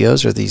our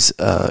videos are these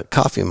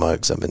coffee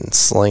mugs I've been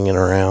slinging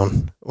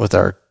around with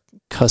our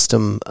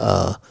custom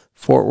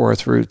Fort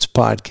Worth Roots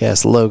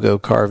podcast logo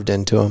carved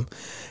into them.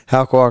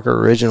 Houck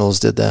Walker Originals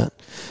did that.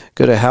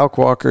 Go to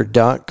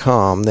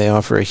houckwalker.com. They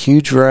offer a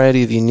huge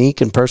variety of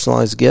unique and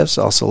personalized gifts,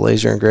 also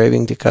laser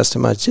engraving to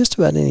customize just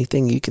about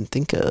anything you can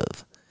think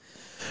of.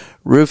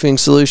 Roofing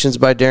Solutions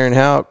by Darren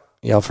Houck.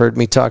 Y'all have heard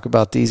me talk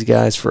about these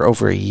guys for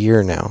over a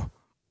year now.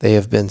 They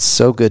have been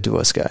so good to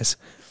us guys.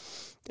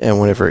 And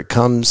whenever it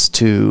comes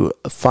to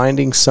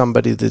finding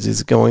somebody that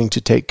is going to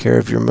take care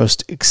of your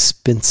most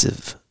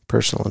expensive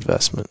personal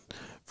investment,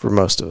 for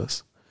most of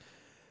us,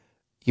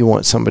 you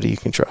want somebody you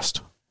can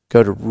trust.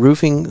 Go to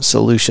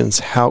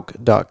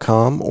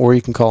roofingsolutionsHouck.com, or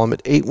you can call them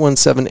at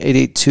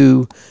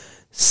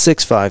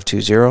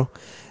 817-882-6520.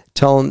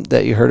 Tell them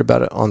that you heard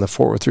about it on the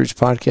Fort Worth Roots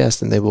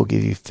podcast, and they will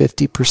give you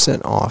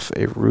 50% off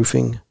a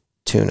roofing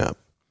tune-up.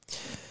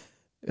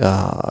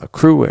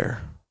 Crew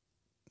wear,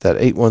 that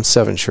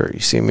 817 shirt you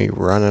see me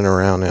running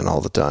around in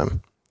all the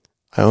time.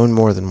 I own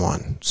more than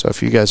one. So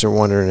if you guys are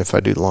wondering if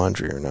I do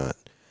laundry or not,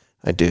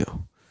 I do.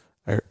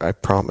 I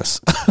promise.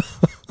 I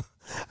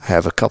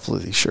have a couple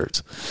of these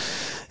shirts.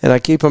 And I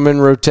keep them in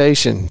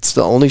rotation. It's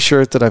the only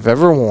shirt that I've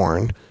ever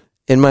worn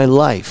in my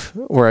life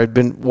where I'd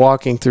been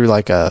walking through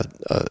like a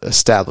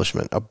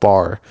establishment, a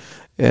bar,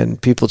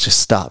 and people just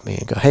stop me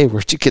and go, "Hey,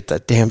 where'd you get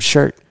that damn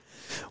shirt?"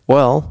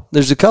 Well,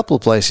 there's a couple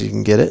of places you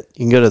can get it.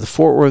 You can go to the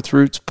Fort Worth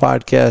Roots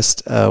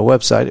podcast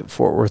website at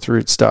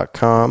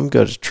fortworthroots.com.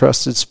 Go to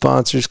Trusted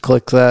Sponsors,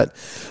 click that.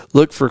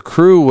 Look for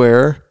Crew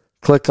Wear,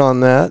 click on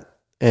that,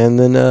 and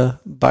then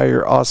buy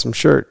your awesome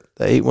shirt,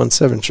 the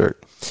 817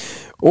 shirt.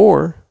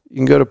 Or you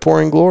can go to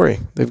Pouring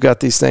Glory. They've got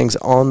these things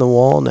on the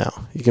wall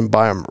now. You can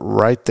buy them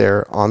right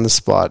there on the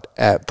spot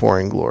at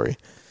Pouring Glory.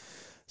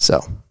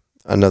 So,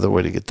 another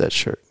way to get that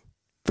shirt.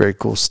 Very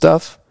cool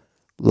stuff.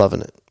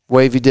 Loving it.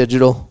 WAVVY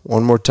Digital,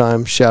 one more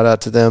time, shout out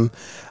to them.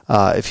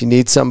 If you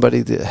need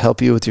somebody to help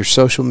you with your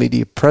social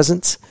media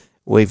presence,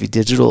 WAVVY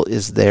Digital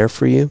is there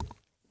for you.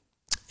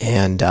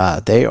 And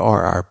they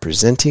are our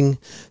presenting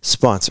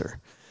sponsor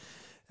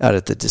out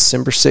at the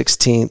December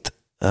 16th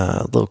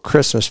little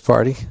Christmas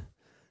party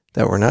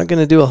that we're not going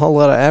to do a whole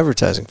lot of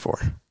advertising for.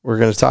 We're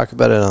going to talk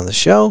about it on the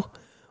show.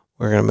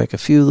 We're going to make a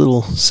few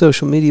little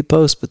social media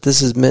posts, but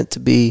this is meant to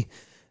be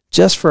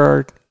just for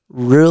our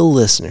real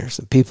listeners,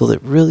 the people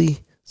that really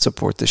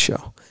support the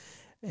show,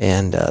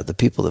 and the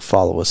people that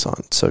follow us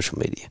on social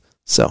media.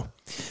 So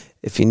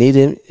if you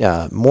need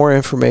more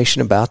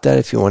information about that,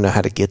 if you want to know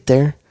how to get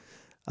there,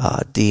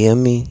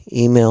 DM me,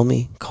 email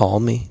me, call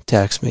me,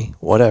 text me,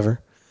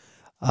 whatever.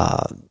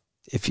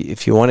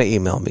 If you want to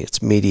email me,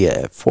 it's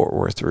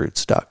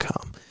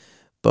media@fortworthroots.com.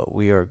 But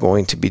we are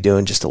going to be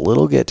doing just a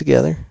little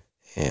get-together,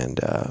 and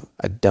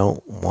I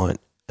don't want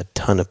a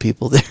ton of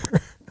people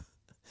there.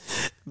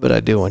 But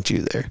I do want you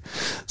there.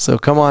 So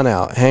come on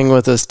out, hang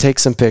with us, take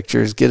some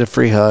pictures, get a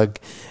free hug,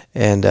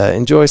 and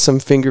enjoy some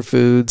finger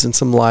foods and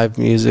some live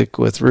music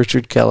with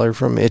Richard Keller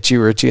from Itchy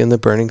Richie and the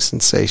Burning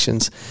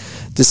Sensations.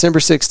 December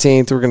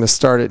 16th, we're going to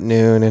start at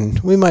noon, and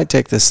we might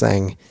take this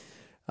thing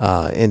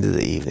into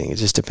the evening. It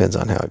just depends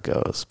on how it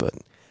goes, but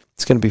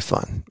it's going to be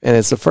fun. And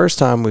it's the first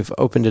time we've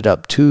opened it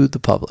up to the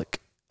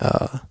public.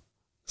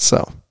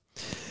 So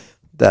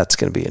that's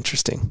going to be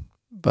interesting.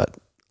 But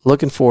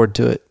looking forward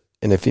to it.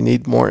 And if you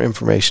need more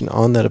information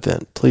on that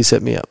event, please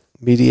hit me up.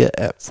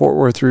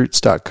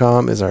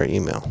 media@fortworthroots.com is our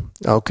email.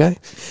 Okay?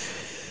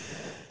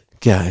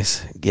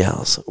 Guys,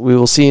 gals, we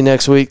will see you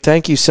next week.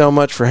 Thank you so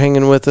much for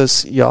hanging with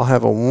us. Y'all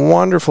have a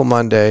wonderful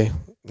Monday,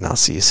 and I'll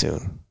see you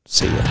soon.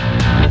 See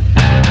ya.